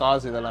பார்த்தீங்கன்னா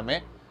கார்ஸ் இதெல்லாமே.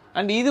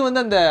 அண்ட் இது வந்து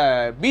அந்த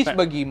பீச்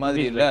பக்கி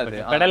மாதிரி இல்ல, அது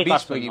பெடல்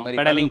கார்ஸ் பக்கி மாதிரி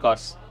பெடலிங்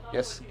கார்ஸ்.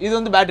 எஸ். இது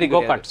வந்து பேட்டரி கோ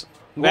கார்ட்ஸ்.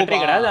 பேட்டரி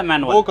கிடையாது,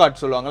 மேனுவல். கோ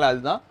கார்ட் சொல்லுவாங்கல,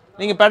 அதுதான்.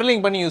 நீங்க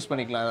பெடலிங் பண்ணி யூஸ்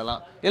பண்ணிக்கலாம்.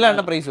 இதெல்லாம்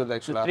என்ன பிரைஸ் வருது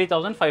ஆக்சுவலா?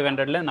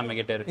 3500ல நம்ம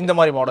கிட்ட இருக்கு இந்த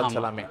மாதிரி மாடல்ஸ்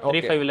எல்லாமே.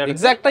 35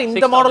 எக்ஸாக்ட்டா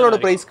இந்த மாடலோட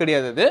பிரைஸ்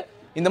கிடையாது இது.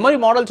 இந்த மாதிரி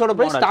மாடல்ஸோட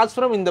பிரைஸ் ஸ்டார்ட்ஸ்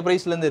ஃப்ரம் இந்த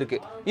பிரைஸ்ல இருந்து இருக்கு.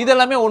 இது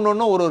எல்லாமே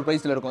ஒவ்வொரு ஒரு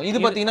பிரைஸ்ல இருக்கும். இது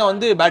பாத்தீங்கன்னா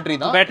வந்து பேட்டரி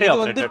தான், இது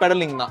வந்து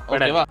பெடலிங் தான்.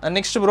 ஓகேவா?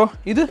 நெக்ஸ்ட் ப்ரோ,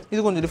 இது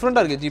கொஞ்சம்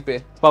டிஃபரெண்டா இருக்கு ஜிபே.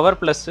 Power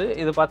plus.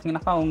 இது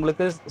பாத்தீங்கன்னா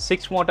உங்களுக்கு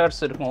 6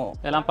 மோட்டார்ஸ் இருக்கும்.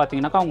 இதெல்லாம்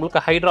பாத்தீங்கன்னா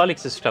உங்களுக்கு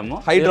hydraulic system.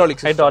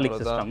 Hydraulic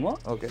system.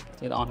 Okay.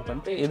 இது ஆன்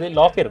பண்ணிட்டு இது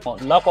லாக்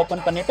இருக்கும். லாக்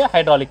ஓபன் பண்ணிட்டு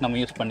ஹைட்ராலிக்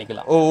நம்ம யூஸ்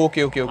பண்ணிக்கலாம்.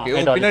 Okay okay okay.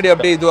 பின்னாடி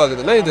அப்படியே இது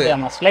ஆகுதுல இது.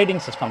 ஆமா,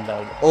 ஸ்லைடிங் சிஸ்டம்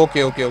தான் இது.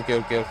 Okay okay okay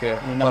okay okay.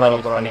 இந்த மாதிரி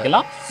யூஸ்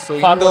பண்ணிக்கலாம். சோ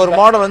இந்த ஒரு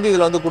மாடல் வந்து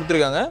இதுல வந்து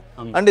கொடுத்திருக்காங்க.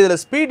 அண்ட் இதுல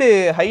ஸ்பீட்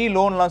ஹை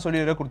லோன்லாம் சொல்லி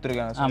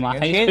கொடுத்திருக்காங்க. ஆமா,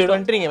 ஹை சேஞ்ச்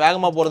பண்ணிட்டு நீங்க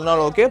வேகமா போறதுனால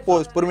ஓகே,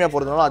 பொறுமையா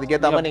போறதுனால அதுக்கு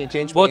ஏத்த மாதிரி நீங்க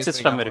சேஞ்ச் போத்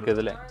சிஸ்டம் இருக்கு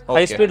இதுல.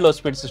 High speed, low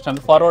speed system,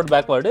 forward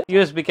backward,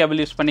 USB cable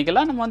use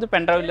பண்ணிக்கலாம். நம்ம வந்து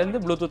பென் டிரைவ்ல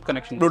இருந்து ப்ளூடூத்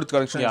கனெக்ஷன்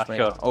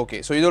ஓகே.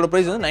 சோ இதோட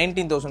பிரைஸ் வந்து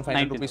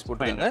 19500 ரூபீஸ்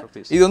போட்டுருக்காங்க.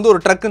 இது வந்து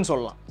ஒரு ட்ரக்னு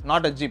சொல்லலாம்,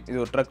 நாட் a jeep.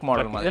 இது ஒரு ட்ரக்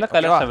மாடல் மாதிரி. இதுல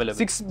கலர்ஸ் அவேலபிள்.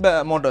 6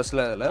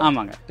 மோட்டார்ஸ்ல இதுல.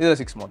 ஆமாங்க, இதுல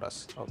 6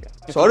 மோட்டார்ஸ். ஓகே.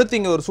 சோ அடுத்து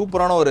இங்க ஒரு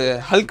சூப்பரான ஒரு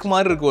ஹல்க்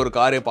மாதிரி இருக்கு ஒரு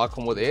காரே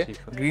பாக்கும்போது.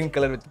 கிரீன்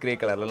கலர் வித் கிரே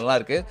கலர்ல நல்லா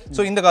இருக்கு.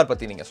 சோ இந்த கார்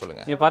பத்தி நீங்க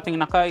சொல்லுங்க. இது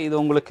பாத்தீங்கன்னாக்கா இது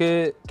உங்களுக்கு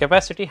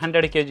கெபாசிட்டி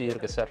 100 kg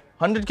இருக்கு சார்.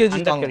 100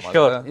 kg தாங்குமா?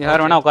 ஷூர்,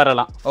 யார் வேணா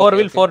உட்காரலாம். 4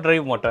 வீல் 4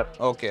 டிரைவ் மோட்டார்.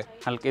 ஓகே.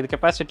 இது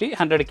capacity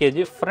 100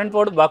 kg. Front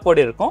board, back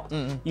board இருக்கும்.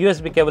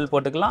 USB கேபிள்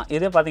போட்டுக்கலாம்.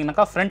 இதே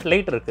பாத்தீங்கன்னா ஃப்ரண்ட்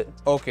லைட் இருக்கு.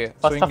 ஓகே.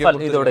 ஃபர்ஸ்ட் ஆஃப்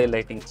ஆல் இதோட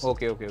lighting.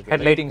 Okay okay okay.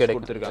 Head lighting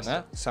கொடுத்திருக்காங்க.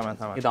 செம.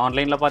 இது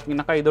ஆன்லைன்ல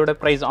பாத்தீங்கன்னா இதோட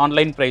பிரைஸ்,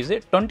 ஆன்லைன் பிரைஸ்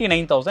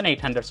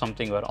 29800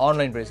 சம்திங் வரும்.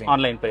 Online price.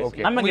 ஆன்லைன்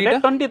பிரைஸ் நம்ம கிட்ட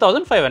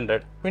 20500.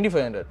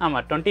 2500.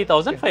 ஆமா,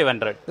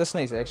 20500. Just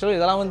nice. ஆக்சுவலி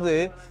இதெல்லாம் வந்து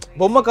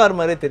பொம்மை கார்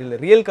மாதிரியே தெரியல,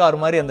 ரியல்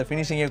கார் மாதிரி அந்த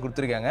ஃபினிஷிங்கே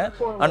கொடுத்துருக்காங்க.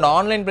 அண்ட்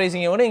ஆன்லைன்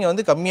பிரைசிங்கை விட இங்கே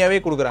வந்து கம்மியாகவே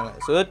கொடுக்குறாங்க.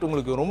 ஸோ தட்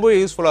உங்களுக்கு ரொம்ப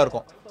யூஸ்ஃபுல்லாக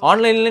இருக்கும்.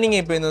 ஆன்லைனில்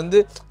நீங்கள் இப்போ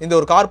இந்த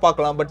ஒரு கார்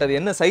பார்க்கலாம், பட் அது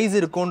என்ன சைஸ்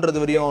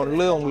இருக்குன்றது வரையும்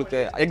உங்களுக்கு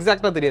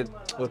எக்ஸாக்டாக தெரியாது.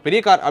 ஒரு பெரிய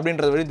கார்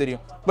அப்படின்றது வரையும்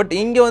தெரியும். பட்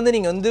இங்கே வந்து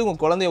நீங்கள் வந்து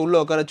உங்கள் குழந்தைய உள்ளே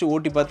உட்கார வச்சு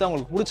ஓட்டி பார்த்து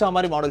அவங்களுக்கு பிடிச்ச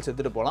மாதிரி மாடல்ஸ்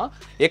எடுத்துகிட்டு போகலாம்.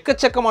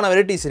 எக்கச்சக்கமான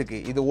வெரைட்டிஸ்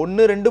இருக்குது. இது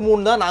 1, 2,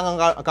 3 தான்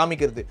நாங்கள்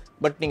காமிக்கிறது.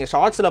 பட் நீங்கள்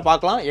ஷார்ட்ஸில்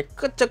பார்க்கலாம்,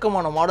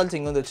 எக்கச்சக்கமான மாடல்ஸ்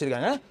இங்கே வந்து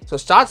வச்சிருக்காங்க.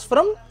 So starts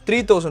from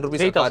 3000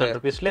 rupees.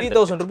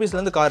 3000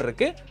 ரூபீஸ்லேருந்து car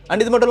இருக்கு.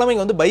 அண்ட் இது மட்டும் இல்லாமல்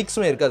இங்கே வந்து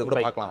பைக்ஸுமே இருக்குது, அது கூட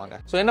பார்க்கலாம் வாங்க.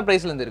 ஸோ என்ன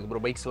ப்ரைஸ்லேருந்து இருக்குது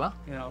ப்ரோ பைக்ஸ்லாம்?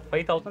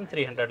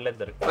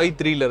 5300லேருந்து இருக்கு.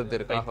 53லேருந்து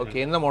இருக்கா? ஓகே.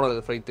 என்ன மாடல்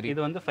இது? 53.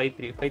 இது வந்து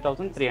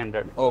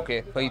 5300. ஓகே.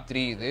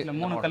 53 இது. இல்ல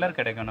 3 கலர்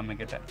கிடைக்கும் நம்ம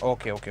கிட்ட.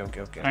 Okay okay okay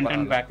okay. Front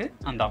and back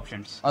அந்த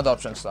ஆப்ஷன்ஸ். அந்த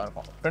ஆப்ஷன்ஸ் தான்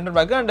இருக்கும். ஃப்ரண்ட் அண்ட்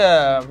பேக் அண்ட்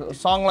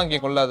சாங்லாம்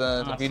கேட்கல. அது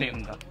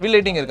வீல்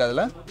லைட்டிங் இருக்கு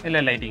அதுல? இல்ல,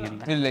 லைட்டிங்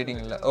இல்ல. வீல்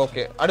லைட்டிங் இல்ல.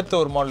 ஓகே. அடுத்த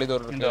ஒரு மாடல் இது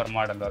ஒரு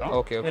மாடல் வரும்.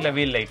 ஓகே. இதுல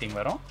வீல் லைட்டிங்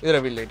வரும். இதுல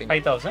வீல் லைட்டிங்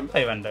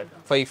 5500.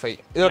 55.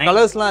 இதோட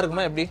கலர்ஸ்லாம்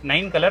இருக்குமா எப்படி?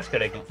 9 கலர்ஸ்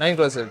கிடைக்கும். 9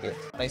 கலர்ஸ் இருக்கு.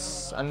 நைஸ்.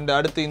 அண்ட்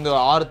அடுத்து இந்த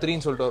R3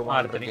 ன்னு சொல்லிட்டு ஒரு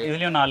மாடல். இருக்கு.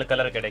 இதுலயும் 4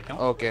 கலர் கிடைக்கும்.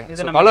 ஓகே.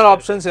 சோ கலர்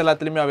ஆப்ஷன்ஸ்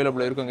எல்லாத்துலயுமே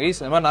அவேலபிள் இருக்குங்க guys.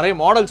 இந்த மாதிரி நிறைய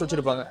மாடல்ஸ்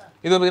வச்சிருப்பாங்க.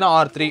 இது வந்து பாத்தீங்கன்னா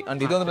R3 and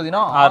இது வந்து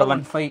பாத்தீங்கன்னா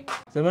R15.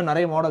 இந்த மாதிரி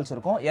நிறைய மாடல்ஸ்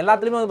இருக்கும்.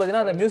 எல்லாத்துலயுமே வந்து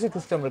பாத்தீங்கன்னா அந்த மியூசிக்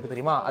சிஸ்டம் இருக்கு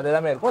தெரியுமா? அது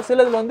எல்லாமே இருக்கும்.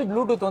 சிலதுல வந்து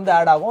ப்ளூடூத் வந்து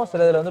ஆட் ஆகும்,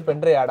 சிலதுல வந்து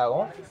பென் டிரைவ் ஆட்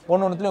ஆகும்.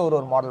 ஒவ்வொன்றுலயும்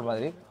ஒரு மாடல்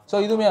மாதிரி. சோ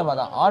இதுவுமே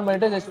அதான் ஆன்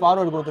பண்ணிட்டு ஜஸ்ட்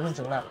ஃபார்வர்ட் கொடுத்துன்னு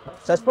வச்சுக்கோங்க.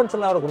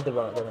 சஸ்பென்ஷன்லாம் அவரை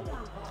கொடுத்துருப்பாங்க.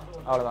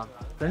 அவ்வளவுதான்.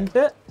 ஃப்ரண்ட்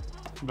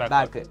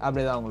பேக்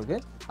அப்படிதான் உங்களுக்கு.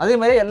 அதே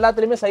மாதிரி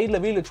எல்லாத்துலயுமே சைடுல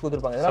வீல் வச்சு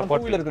கொடுத்துருப்பாங்க. இதெல்லாம் டூ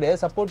வீலர் கிடையாது,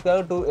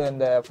 சப்போர்ட்காக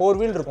இந்த 4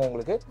 வீல் இருக்கும்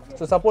உங்களுக்கு.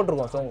 ஸோ சப்போர்ட்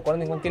இருக்கும். ஸோ உங்க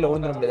குழந்தைங்க கீழே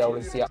விழுந்துட முடியாது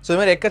அவ்வளோ ஈஸியா. ஸோ இது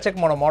மாதிரி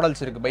எக்கச்சக்கமான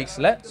மாடல்ஸ் இருக்கு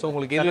பைக்ஸ்ல. ஸோ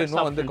உங்களுக்கு எது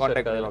இன்னும் வந்து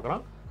கான்டாக்ட் பண்ணி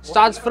பார்க்கலாம்.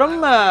 ஸ்டார்ட்ஸ் ஃப்ரம்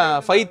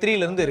 5.3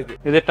 ல இருந்து இருக்கு.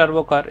 இது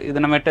டர்போ கார்.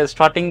 இது நம்ம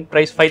ஸ்டார்டிங்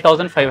பிரைஸ்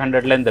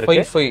 5500 ல இருந்து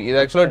இருக்கு. 5.5 இது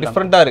ஆக்சுவலா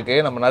டிஃபரெண்டா இருக்கு.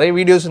 நம்ம நிறைய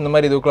வீடியோஸ் இந்த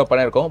மாதிரி இதுக்குள்ள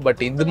பண்ணிருக்கோம்.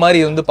 பட் இந்த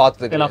மாதிரி வந்து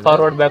பார்த்ததுக்கு எல்லாம்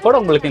ஃபார்வர்ட் பேக்கோட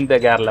உங்களுக்கு இந்த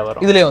கியர்ல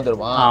வரும். இதுலயே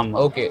வந்துருமா?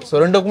 ஓகே.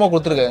 ஸோ ரெண்டுக்குமா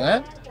கொடுத்துருக்காங்க.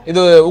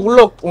 இது உள்ள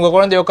உங்க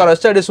குழந்தைய உட்கார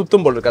வச்சு அப்படியே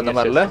சுத்தும் போல் இருக்கு. அந்த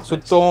மாதிரில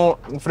சுத்தம்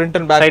ஃப்ரண்ட்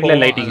அண்ட் பேக் சைடுல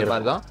லைட்டிங்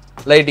மாதிரி தான்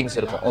லைட்டிங்ஸ்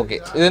இருக்கும். ஓகே.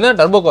 இது என்ன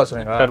டர்போ கார்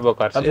சொன்னீங்க? டர்போ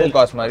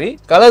கார் மாதிரி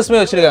கலர்ஸ்மே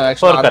வச்சிருக்காங்க.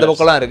 ஆக்சுவலா அந்த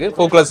பக்கம்லாம் இருக்கு.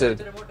 4 கலர்ஸ்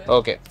இருக்கு.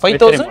 ஓகே.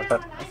 5000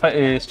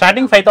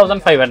 ஸ்டார்டிங்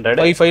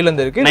 5500. 5.5 ல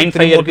இருந்து இருக்கு.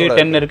 9.5 இருக்கு,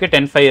 10 இருக்கு,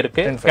 10.5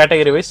 இருக்கு.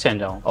 கேட்டகரி வைஸ்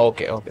சேஞ்ச் ஆகும்.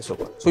 Okay okay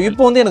super. சோ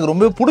இப்போ வந்து எனக்கு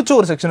ரொம்ப பிடிச்ச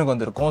ஒரு செக்ஷனுக்கு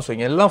வந்திருக்கும். சோ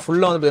இங்க எல்லாம்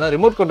ஃபுல்லா வந்து பாத்தீங்கன்னா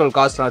ரிமோட் கண்ட்ரோல்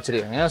கார்ஸ்லாம்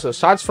வச்சிருக்காங்க. சோ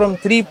ஸ்டார்ட்ஸ் ஃப்ரம்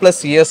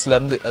 3+ இயர்ஸ்ல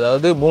இருந்து,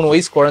 அதாவது 3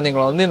 வயசு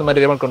குழந்தைங்க வந்து இந்த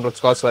மாதிரி ரிமோட்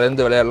கண்ட்ரோல் கார்ஸ்ல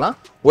இருந்து விளையாடலாம்.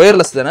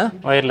 ஒயர்லெஸ் தானே?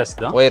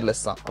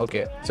 ஒயர்லெஸ் தான்.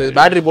 ஓகே. சோ இது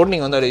பேட்டரி போட்டு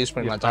நீங்க வந்து அதை யூஸ்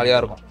பண்ணிக்கலாம். ஜாலியா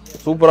இருக்கும்,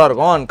 சூப்பரா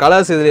இருக்கும். அண்ட்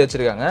கலர்ஸ் இதுலயே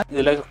வச்சிருக்காங்க.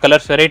 இதுல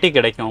கலர்ஸ் வெரைட்டி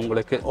கிடைக்கும்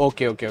உங்களுக்கு.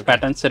 Okay okay.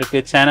 பேட்டர்ன்ஸ்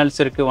இருக்கு, சேனல்ஸ்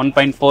இருக்கு.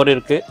 1.4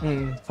 இருக்கு,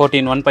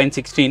 14,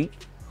 1.16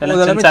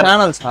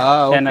 சேனல்ஸ்.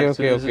 Okay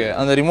okay okay.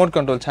 அந்த ரிமோட்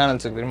கண்ட்ரோல்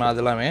சேனல்ஸ் இருக்கு தெரியுமா?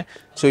 அது எல்லாமே.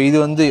 சோ இது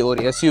வந்து ஒரு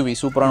SUV,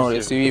 சூப்பரான ஒரு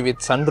SUV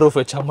வித் சன்ரூஃப்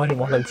வச்ச மாதிரி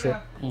மாடல்ஸ்.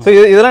 சோ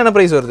இதெல்லாம் என்ன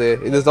பிரைஸ் வருது?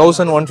 இது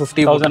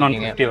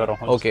 1150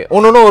 வரும். ஓகே.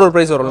 ஒன்னொன்னு ஒரு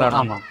பிரைஸ் வரும்ல?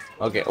 ஆமா.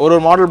 ஓகே. ஒரு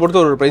மாடல்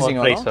பொறுத்து ஒரு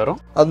பிரைசிங்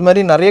வரும். அது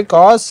மாதிரி நிறைய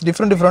கார்ஸ்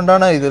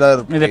டிஃபரெண்டான இதுல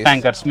இருக்கு. இது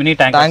டேங்கர்ஸ், மினி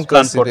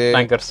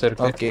டேங்கர்ஸ்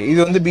இருக்கு. ஓகே. இது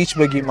வந்து பீச்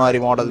பக்கி மாதிரி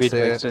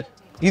மாடல்ஸ்.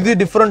 இது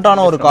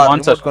டிஃபரெண்டான ஒரு car,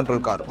 remote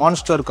control car.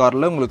 Monster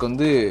கார்ல உங்களுக்கு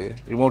வந்து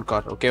ரிமோட்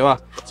கார். ஓகேவா?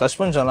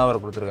 சஸ்பென்ஷன்லாம் வர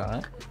கொடுத்துருக்காங்க.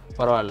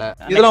 பரவாயில்ல.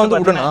 இதெல்லாம் வந்து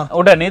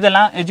உடன்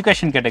இதெல்லாம்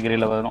எஜுகேஷன்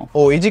கேட்டகரியில வரும்.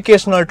 ஓ,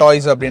 எஜுகேஷனல்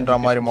டாய்ஸ் அப்படின்ற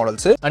மாதிரி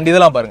மாடல்ஸ். அண்ட்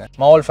இதெல்லாம் பாருங்க,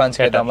 மாவல்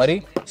ஃபேன்ஸ் கேட்ட மாதிரி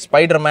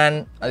ஸ்பைடர்மேன்,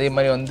 அதே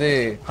மாதிரி வந்து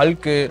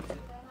ஹல்க்கு,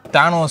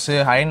 தானோஸ்,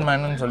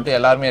 அயன்மேன் சொல்லிட்டு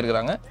எல்லாருமே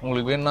இருக்கிறாங்க.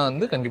 உங்களுக்கு வேணும்னா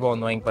வந்து கண்டிப்பா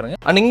வந்து வாங்கி பாருங்க.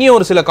 அண்ட் இங்கேயும்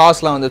ஒரு சில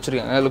கார்ஸ்லாம் வந்து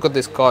வச்சிருக்காங்க. Look at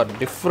this car.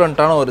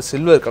 டிஃப்ரெண்டான ஒரு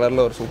சில்வர்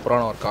கலர்ல ஒரு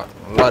சூப்பரான ஒரு கார்.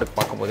 நல்லா இருக்கு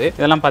பார்க்கும்போது.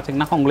 இதெல்லாம்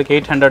பாத்தீங்கன்னா உங்களுக்கு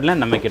 800ல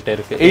நம்ம கிட்ட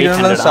இருக்கு.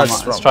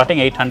 800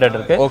 ஸ்டார்டிங் 800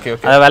 இருக்கு. Okay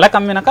okay. அது விலை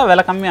கம்மினாக்கா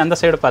விலை கம்மி அந்த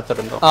சைடு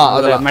பார்த்துருந்தோம்.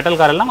 அது மெட்டல்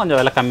கார் எல்லாம் கொஞ்சம்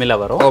விலை கம்மியில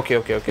வரும். Okay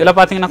okay okay. இதுல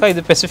பாத்தீங்கன்னா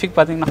இது ஸ்பெசிஃபிக்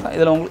பாத்தீங்கன்னா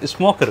இதுல உங்களுக்கு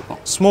ஸ்மோக் இருக்கும்.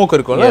 ஸ்மோக்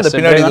இருக்கும்ல, அந்த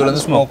பின்னாடி இதுல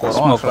வந்து ஸ்மோக்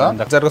வரும்.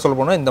 எக்ஸாக்ட்டா சொல்ல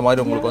போனா இந்த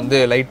மாதிரி உங்களுக்கு வந்து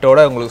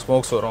லைட்டோட உங்களுக்கு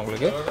ஸ்மோக்ஸ் வரும்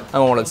உங்களுக்கு.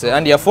 அந்த models.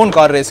 And F1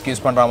 car ரேஸ்க்கு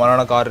use பண்ற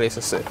மாதிரியான கார்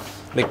ரேசஸ்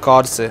லைக்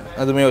கார்ஸ்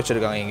அதுவுமே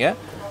வச்சிருக்காங்க இங்க.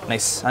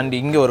 நைஸ். அண்ட்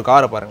இங்க ஒரு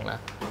காரை பாருங்களேன்.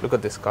 Look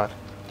at this car.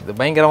 இது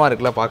பயங்கரமா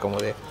இருக்குல்ல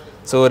பார்க்கும்போது.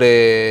 ஸோ ஒரு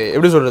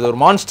எப்படி சொல்றது, ஒரு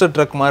மான்ஸ்டர்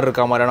ட்ரக் மாதிரி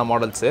இருக்க மாதிரியான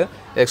மாடல்ஸ்.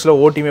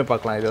 ஆக்சுவலாக ஓட்டியுமே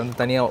பார்க்கலாம். இது வந்து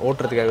தனியாக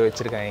ஓட்டுறதுக்காக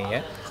வச்சிருக்காங்க இங்க.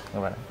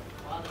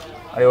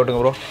 அதை ஓட்டுங்க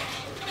ப்ரோ.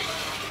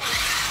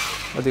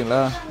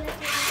 பார்த்தீங்களா?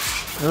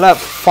 நல்லா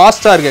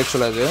ஃபாஸ்ட்டாக இருக்குது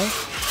ஆக்சுவலாக. அது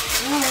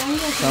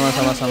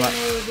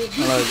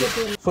நல்லா இருக்கு.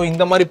 ஸோ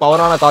இந்த மாதிரி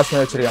பவரான கார்ஸ்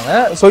வச்சிருக்காங்க.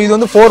 ஸோ இது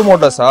வந்து 4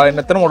 மோட்டார்ஸா?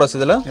 எத்தனை மோட்டார்ஸ்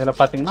இதில்? இதில்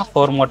பார்த்தீங்கன்னா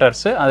 4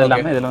 மோட்டார்ஸ். அது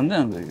இல்லாமல் இதில் வந்து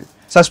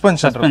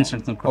சஸ்பென்ஷன்.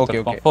 Okay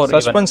okay.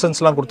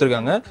 சஸ்பென்ஷன்ஸ்லாம்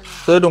கொடுத்துருக்காங்க.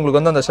 ஸோ உங்களுக்கு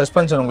வந்து அந்த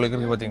சஸ்பென்ஷன் உங்களுக்கு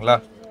இருக்கு பார்த்தீங்களா?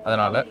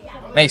 அதனால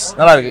நைஸ்,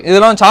 நல்லா இருக்கு.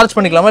 இதெல்லாம் சார்ஜ்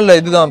பண்ணிக்கலாமா இல்லை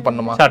இதுதான்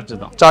பண்ணுமா? சார்ஜ்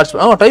தான். Charge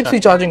type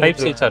C charging.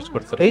 Type C charge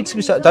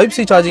கொடுத்துருக்கோம். டைப்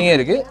சி சார்ஜிங்கே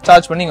இருக்கு.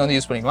 சார்ஜ் பண்ணி இங்கே வந்து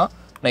யூஸ் பண்ணிக்கலாம்.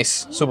 Nice,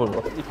 super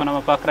bro. இப்போ நம்ம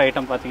பார்க்குற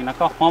ஐட்டம்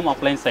பார்த்தீங்கன்னாக்கா ஹோம்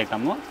அப்ளைன்ஸ்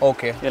ஐட்டம்.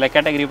 ஓகே. இதில்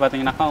கேட்டகரி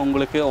பார்த்தீங்கன்னாக்கா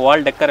உங்களுக்கு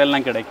வால் டெக்கர்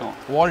எல்லாம் கிடைக்கும்.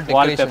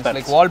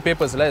 வால்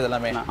பேப்பர்ஸ்ல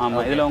இதெல்லாமே.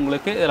 ஆமாம். இதில்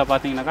உங்களுக்கு இதில்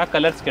பார்த்தீங்கன்னாக்கா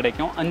கலர்ஸ்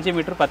கிடைக்கும். 5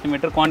 மீட்டர் 10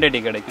 மீட்டர் குவான்டிட்டி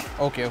கிடைக்கும்.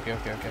 Okay okay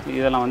okay okay.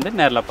 இதெல்லாம் வந்து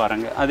நேரில்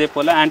பாருங்க. அதே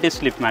போல் anti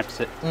slip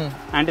mats.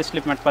 Anti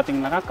slip mat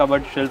பார்த்தீங்கன்னாக்கா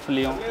கபர்ட்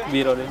ஷெல்ஃப்லையும்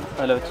பீரோலையும்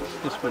அதில் வச்சு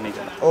யூஸ்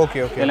பண்ணிக்கலாம்.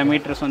 Okay okay. இதில்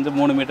மீட்டர்ஸ் வந்து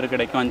 3 மீட்டர்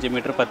கிடைக்கும், 5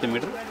 மீட்டர் 10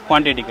 மீட்டர்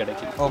குவான்டிட்டி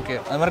கிடைக்கும். ஓகே.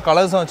 அது மாதிரி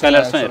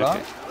கலர்ஸும் இருக்கு.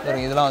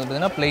 இதெல்லாம் வந்து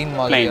பார்த்தீங்கன்னா பிளெயின்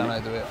மாதிரியான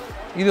இது.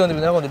 இது வந்து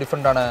பார்த்தீங்கன்னா கொஞ்சம்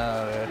டிஃப்ரெண்டான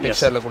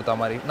டெக்ஸ்சரில் கொடுத்த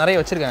மாதிரி நிறைய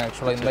வச்சிருக்காங்க.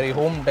 ஆக்சுவலாக இந்த மாதிரி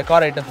ஹோம்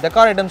டெக்கார்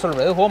ஐட்டம்ஸ்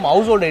சொல்கிறது, ஹோம்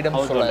ஹவுஸ் ஹோல்டு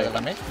ஐட்டம்ஸ் சொல்லலாம்.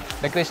 எல்லாமே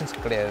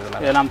டெக்கரேஷன்ஸ்க்கு கிடையாது.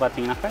 இதெல்லாம்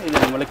பார்த்தீங்கன்னாக்கா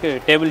இது நம்மளுக்கு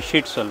டேபிள்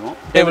ஷீட் சொல்லுவோம்.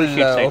 Table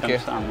sheet. ஓகே.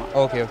 ஆமாம்.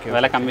 Okay okay.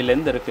 விலை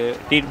கம்மியிலேருந்து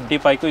இருக்குது.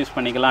 டீபாய்க்கும் யூஸ்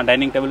பண்ணிக்கலாம்,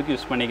 டைனிங் டேபிளுக்கு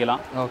யூஸ்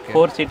பண்ணிக்கலாம்.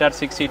 4 சீட்டர்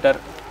 6 சீட்டர்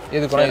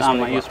இது கூட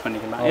யூஸ்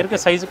பண்ணிக்கலாம். இருக்க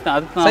சைஸ்க்கு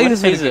அதுக்கு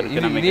சைஸ்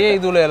இருக்கு. நம்ம இதே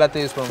இதுல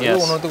எல்லாத்தையும் யூஸ்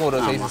பண்ணுவோம். ஒவ்வொருத்துக்கும் ஒரு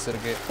சைஸஸ்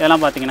இருக்கு.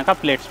 இதெல்லாம் பாத்தீங்கன்னா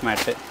plates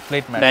mat,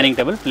 dining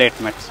table plate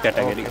mats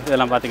category.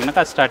 இதெல்லாம்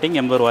பாத்தீங்கன்னா ஸ்டார்டிங்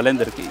 80 ரூபாயில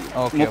இருந்து இருக்கு.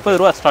 30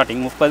 ரூபாய்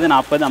ஸ்டார்டிங், 30,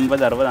 40,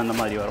 50, 60 அந்த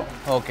மாதிரி வரும்.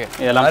 ஓகே.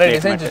 இதெல்லாம் நிறைய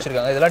டிசைன்ஸ்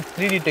வச்சிருக்காங்க. இதெல்லாம்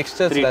 3D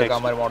டெக்ஸ்சர்ஸ்ல இருக்க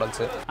மாதிரி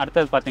மாடல்ஸ்.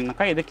 அடுத்து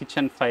பாத்தீங்கன்னா இது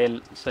கிச்சன் ஃபைல்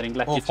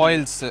சரிங்களா?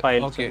 Files.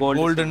 Okay.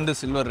 Gold and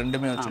silver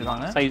ரெண்டுமே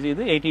வச்சிருக்காங்க. சைஸ்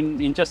இது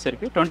 18 இன்ச்சஸ்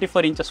இருக்கு.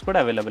 24 இன்ச்சஸ் கூட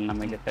அவேலபிள்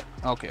நம்ம கிட்ட.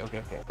 Okay okay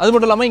okay. அது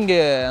மட்டும் இல்லாம இங்க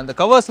அந்த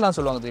கவர்ஸ்லாம்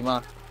சொல்லுவாங்க தெரியுமா?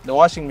 இந்த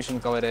வாஷிங் மிஷின்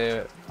கவர்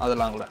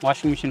அதெல்லாம் கூட.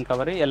 வாஷிங் மிஷின்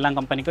கவர் எல்லா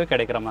கம்பெனிக்கும்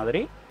கிடைக்கிற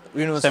மாதிரி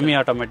semi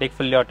automatic,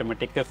 fully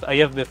automatic,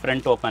 IFB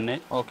front open.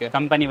 Okay.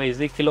 Company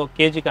wise kilo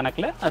KG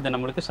கணக்குல அது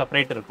நம்மளுக்கு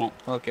செப்பரேட் இருக்கும்.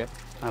 ஓகே.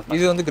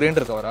 இது வந்து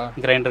கிரைண்டர் கவரா?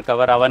 கிரைண்டர்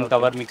கவர், அவன்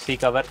cover, mixie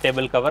cover,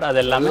 table cover, அது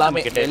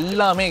எல்லாமே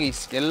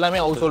எல்லாமே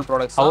ஹவுஸ் ஹோல்ட்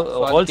ப்ராடக்ட்ஸ்.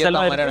 ஹோல்சேல்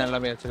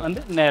எல்லாமே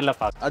வந்து நேர்ல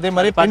பாக்க. அதே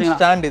மாதிரி பென்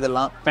ஸ்டாண்ட்,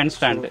 இதெல்லாம் பென்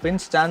ஸ்டாண்ட்.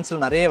 பென் ஸ்டாண்ட்ஸ்ல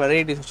நிறைய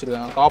வெரைட்டிஸ்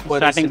வச்சிருக்காங்க.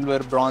 காப்பர்,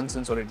 சில்வர், பிரான்ஸ்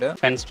னு சொல்லிட்டு.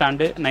 Pen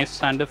stand, knife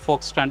stand,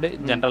 folk stand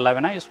ஜெனரலா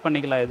வேணா யூஸ்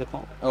பண்ணிக்கலாம்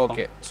எதுக்கும்.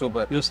 Okay,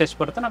 super. யூசேஜ்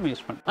பொறுத்து நம்ம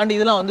யூஸ் பண்ணலாம். அண்ட்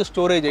இதெல்லாம் வந்து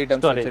ஸ்டோரேஜ்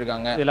ஐட்டம்ஸ்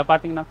வச்சிருக்காங்க. இதுல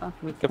பாத்தீங்கன்னா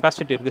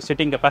கெபாசிட்டி இருக்கு,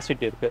 சிட்டிங்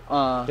கெபாசிட்டி இருக்கு.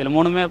 இதுல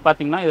மூணுமே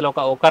பாத்தீங்கன்னா இதுல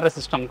உட்கார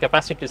சிஸ்டம்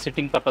கெபாசிட்டி,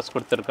 சிட்டிங் பர்பஸ்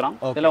கொடுத்திருக்கோம்.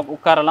 இதுல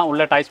உட்காரலாம்,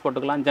 உள்ள டைஸ்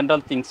போட்டுக்கலாம்,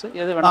 ஜெனரல் திங்ஸ்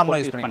எது வேணா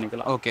யூஸ்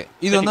பண்ணிக்கலாம். ஓகே.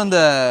 இது வந்து அந்த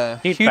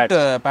ஹீட்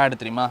பேட்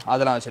தெரியுமா,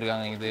 அதெல்லாம்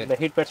வச்சிருக்காங்க. இது இந்த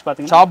ஹீட் பேட்ஸ்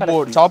பாத்தீங்கன்னா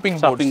சாப்பிங்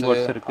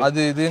போர்ட்ஸ் இருக்கு.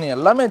 அது இதுன்னு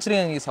எல்லாமே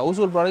வச்சிருக்காங்க. ஹவுஸ்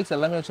ஹோல்ட் ப்ராடக்ட்ஸ்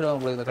எல்லாமே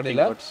வச்சிருக்காங்க இந்த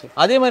கடையில.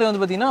 அதே மாதிரி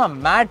வந்து பாத்தீங்கன்னா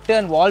மேட்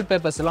அண்ட் வால்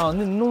பேப்பர்ஸ் எல்லாம்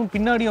வந்து இன்னும்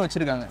பின்னாடியும்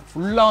வச்சிருக்காங்க.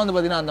 ஃபுல்லா வந்து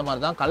பாத்தீங்கன்னா அந்த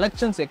மாதிரி தான்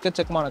கலெக்ஷன்ஸ்,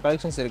 எக்கச்சக்கமான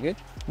கலெக்ஷன்ஸ் இருக்கு.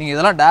 நீங்க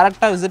இதெல்லாம்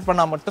டைரக்டா விசிட்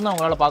பண்ணா மட்டும் தான்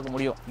உங்களால பார்க்க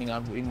முடியும். நீங்க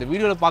இந்த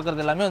வீடியோல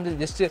பாக்குறது எல்லாமே வந்து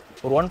ஜஸ்ட்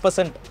ஒரு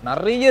 1%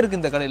 நிறைய இருக்கு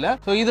இந்த கடையில.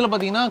 சோ இதுல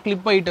பாத்தீங்கன்னா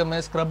கிளிப் ஐட்டம்,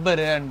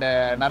 ஸ்க்ரப்பர் அண்ட்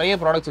நிறைய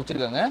ப்ராடக்ட்ஸ்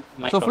வச்சிருக்காங்க.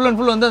 சோ ஃபுல் அண்ட்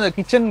ஃபுல் வந்து அந்த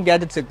கிச்சன்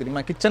கேஜெட்ஸ் இருக்கு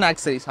தெரியுமா, கிச்சன்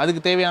ஆக்சசரிஸ்,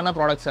 அதுக்கு தேவையான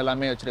ப்ராடக்ட்ஸ்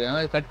எல்லாமே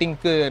வச்சிருக்காங்க.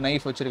 கட்டிங்க்கு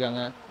நைஃப்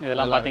வச்சிருக்காங்க.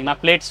 இதெல்லாம் பாத்தீங்கன்னா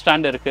பிளேட்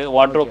ஸ்டாண்ட் இருக்கு,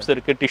 வார்ட்ரோப்ஸ்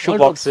இருக்கு, டிஷ்யூ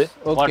பாக்ஸ்,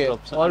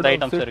 வார்ட்ரோப்ஸ்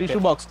ஐட்டம்ஸ் இருக்கு.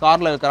 டிஷ்யூ பாக்ஸ்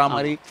கார்ல வைக்கிற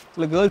மாதிரி,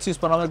 இல்ல கேர்ள்ஸ்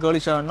யூஸ் பண்ணாம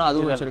கேர்லிஷ் ஆனா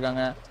அதுவும்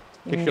வச்சிருக்காங்க.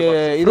 இங்க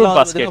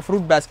இதெல்லாம்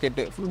ஃப்ரூட்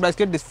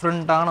பாஸ்கெட்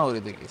டிஃபரண்டான ஒரு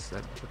இது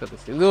சார்.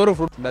 இது ஒரு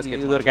ஃப்ரூட்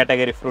பாஸ்கெட், இது ஒரு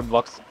கேட்டகரி ஃப்ரூட்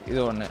பாக்ஸ். இது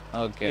ஒண்ணு.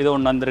 ஓகே. இது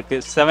ஒன்னு வந்திருக்கு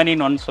 7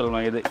 in 1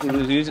 சொல்லுவாங்க.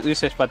 இது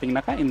யூசேஜ்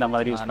பாத்தீங்கன்னா இந்த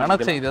மாதிரி யூஸ்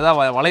நினைச்சேன். இதுதான்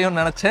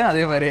வளையும்னு நினைச்சேன்.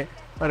 அதே மாதிரி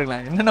பாருங்களா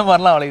என்னென்ன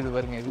மாதிரிலாம் வளையுது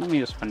பாருங்க.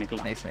 இது யூஸ்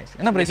பண்ணிக்கலாம். நைஸ்.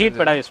 என்ன பிரைஸ்? ஹீட்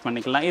பேடா யூஸ்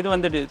பண்ணிக்கலாம். இது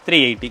வந்து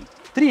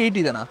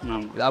 380 தானா?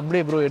 இது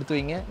அப்படியே ப்ரோ எடுத்து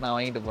வைங்க, நான்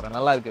வாங்கிட்டு போறேன்.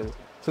 நல்லா இருக்குது,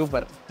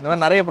 சூப்பர். இந்த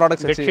மாதிரி நிறைய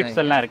ப்ராடக்ட்ஸ்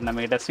பெட்ஷீட்ஸ் எல்லாம் இருக்கு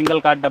நம்ம கிட்ட.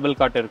 சிங்கிள் காட்,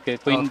 டபுள் காட் இருக்கு,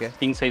 குயின்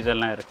கிங் சைஸ்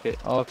எல்லாம் இருக்கு.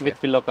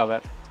 With pillow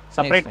cover,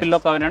 separate pillow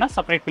governor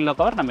separate pillow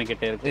cover நம்ம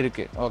கிட்ட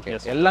இருக்கு. ஓகே.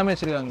 எல்லாமே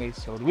வச்சிருக்காங்க.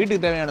 ஒரு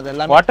வீட்டுக்கு தேவையானது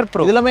எல்லாமே வாட்டர்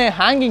ப்ரூஃப். இதெல்லாம்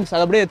ஹேங்கிங்ஸ்,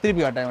 அது அப்படியே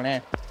திருப்பி காட்டாங்கனே.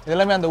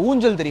 இதெல்லாம் அந்த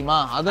ஊஞ்சல் தெரியுமா,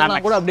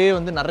 அதெல்லாம் கூட அப்படியே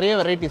வந்து நிறைய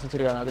வெரைட்டிஸ்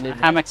வச்சிருக்காங்க. அதுல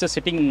ஹேமக்ஸ்,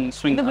 சிட்டிங்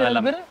ஸ்விங்,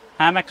 அதெல்லாம்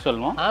ஹேமக்ஸ்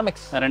சொல்லுவோம்.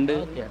 ஹேமக்ஸ் ரெண்டு.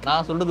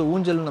 நான் சொல்றது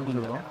ஊஞ்சல்னு நம்ம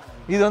சொல்றோம்.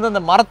 இது வந்து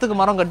அந்த மரத்துக்கு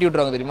மரம் கட்டி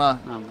விட்டுருவாங்க தெரியுமா,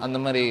 அந்த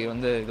மாதிரி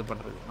வந்து இது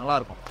பண்றது நல்லா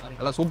இருக்கும்.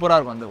 எல்லாம் சூப்பரா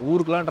இருக்கும். அந்த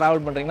ஊருக்குலாம்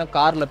டிராவல் பண்றீங்கன்னா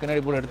கார்ல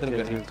பின்னாடி போட்டு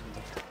எடுத்துட்டு.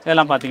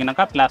 இதெல்லாம்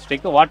பாத்தீங்கன்னா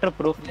plastic, water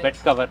proof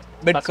bed cover.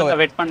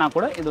 வெட் பண்ணா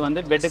கூட இது வந்து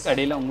பெட்டுக்கு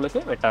அடியில உங்களுக்கு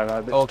வெட்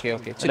ஆகாது. ஓகே.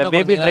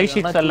 பேபி ட்ரை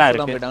ஷீட்ஸ் எல்லாம்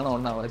இருக்கு.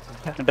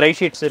 ட்ரை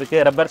ஷீட்ஸ் இருக்கு,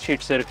 ரப்பர்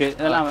ஷீட்ஸ் இருக்கு.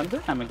 இதெல்லாம் வந்து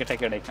நம்ம கிட்ட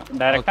கிடைக்கும்.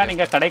 டைரக்டா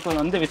நீங்க கடைக்கு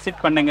வந்து விசிட்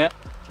பண்ணுங்க.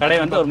 கடை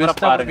வந்து ஒரு முறை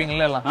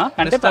பாருங்க.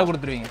 கண்டிப்பா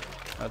கொடுத்துருவீங்க.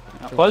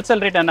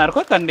 ஹோல்சேல் ரேட் என்ன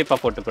இருக்கோ கண்டிப்பா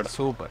போட்டு கொடு.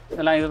 சூப்பர்.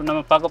 இதெல்லாம் இது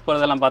நம்ம பார்க்க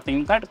போறதெல்லாம்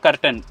பாத்தீங்கன்னா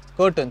கர்டன்,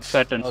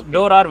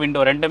 டோர் ஆர்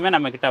விண்டோ ரெண்டுமே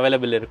நம்ம கிட்ட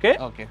அவைலபிள் இருக்கு.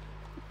 ஓகே.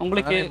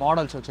 உங்களுக்கு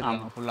மாடல்ஸ்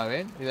வச்சிருக்காங்க ஃபுல்லாவே.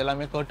 இது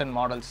எல்லாமே கர்டன்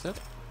மாடல்ஸ்.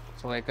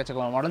 சோ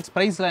எக்கச்சக்கமான மாடல்ஸ்.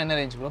 பிரைஸ்லாம் என்ன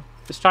ரேஞ்ச் ப்ரோ?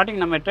 ஸ்டார்டிங்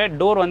நம்ம கிட்ட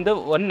டோர் வந்து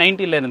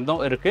 190 ல இருந்தும்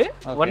இருக்கு,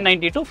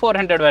 190 to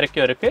 400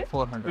 வரைக்கும் இருக்கு.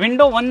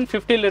 விண்டோ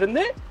 150 ல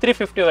இருந்து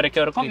 350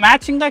 வரைக்கும் இருக்கும்.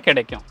 மேட்சிங் தான்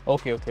கிடைக்கும்.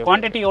 ஓகே.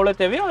 குவாண்டிட்டி எவ்வளவு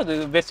தேவையோ அது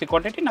பேசிக்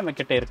குவாண்டிட்டி நம்ம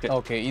கிட்ட இருக்கு.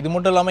 ஓகே. இது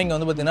மட்டும் இல்லாம இங்க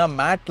வந்து பாத்தீங்கன்னா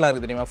மேட்லாம்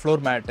இருக்கு தெரியுமா,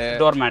 floor mat,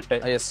 door mat.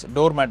 S,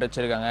 door mat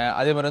வச்சிருக்காங்க.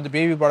 அதே மாதிரி வந்து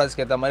பேபி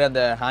ப்ராடக்ட்ஸ்க்கு ஏத்த மாதிரி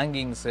அந்த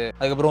ஹேங்கிங்ஸ்,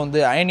 அதுக்கு அப்புறம்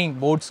வந்து அயனிங்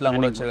போர்ட்ஸ்லாம்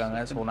கூட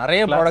வச்சிருக்காங்க. சோ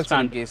நிறைய ப்ராடக்ட்ஸ்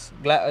இருக்கு.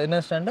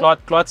 என்ன stand?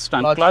 Cloth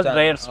stand, cloth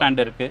dryer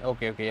stand இருக்கு.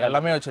 ஓகே.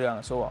 எல்லாமே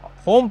வச்சிருக்காங்க. சோ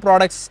ஹோம்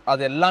ப்ராடக்ட்ஸ்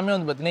அது எல்லாமே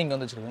வந்து பாத்தீங்கன்னா இங்க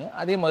வந்து வச்சிருக்காங்க.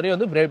 அதே மாதிரி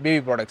வந்து பேபி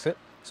ப்ராடக்ட்ஸ்,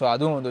 ஸோ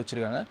அதுவும் வந்து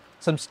வச்சிருக்காங்க.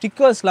 சம்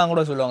ஸ்டிக்கர்ஸ்லாம்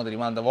கூட சொல்லுவாங்க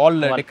தெரியுமா, அந்த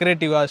வால்ல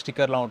டெக்கரேட்டிவா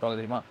ஸ்டிக்கர்லாம் ஒட்டுவாங்க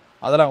தெரியுமா,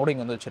 அதெல்லாம் கூட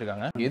இங்கே வந்து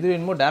வச்சிருக்காங்க. எது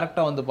வேணுமோ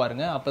டேரெக்டாக வந்து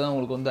பாருங்க, அப்பதான்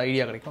உங்களுக்கு வந்து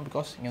ஐடியா கிடைக்கும்.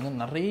 பிகாஸ் இங்கே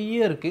வந்து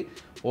நிறைய இருக்கு.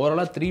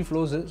 ஓவராலாக 3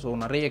 floors, ஸோ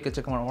நிறைய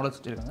எக்கச்சக்கமான மாடல்ஸ்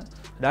வச்சிருக்காங்க.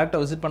 டேரெக்டாக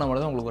விசிட் பண்ண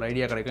மட்டும் தான் உங்களுக்கு ஒரு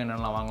ஐடியா கிடைக்கும்,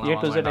 என்னெல்லாம்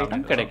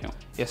வாங்கலாம் கிடைக்கும்.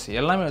 எஸ்,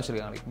 எல்லாமே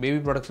வச்சிருக்காங்க. பேபி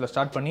ப்ராடக்ட்ஸ்ல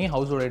ஸ்டார்ட் பண்ணி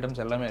ஹவுஸ் ஹோல்ட்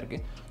ஐட்டம்ஸ் எல்லாமே இருக்கு.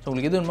 ஸோ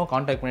உங்களுக்கு எது வேணுமோ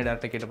கான்டாக்ட் பண்ணி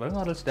டேரெக்டாக கேட்டு பாருங்க,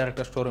 ஆர்எல்ஸ்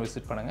டேரெக்டாக ஸ்டோரை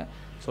விசிட் பண்ணுங்க.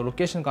 So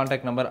location,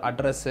 contact number,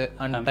 address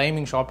and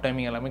timing, shop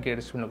timing எல்லாமே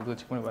டிஸ்கிரிப்ஷனில்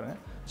கொடுத்து செக் பண்ணி பாருங்க.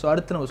 ஸோ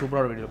அடுத்து நம்ம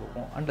சூப்பரான வீடியோ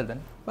பார்ப்போம். Until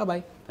then by.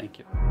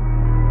 தேங்க்யூ.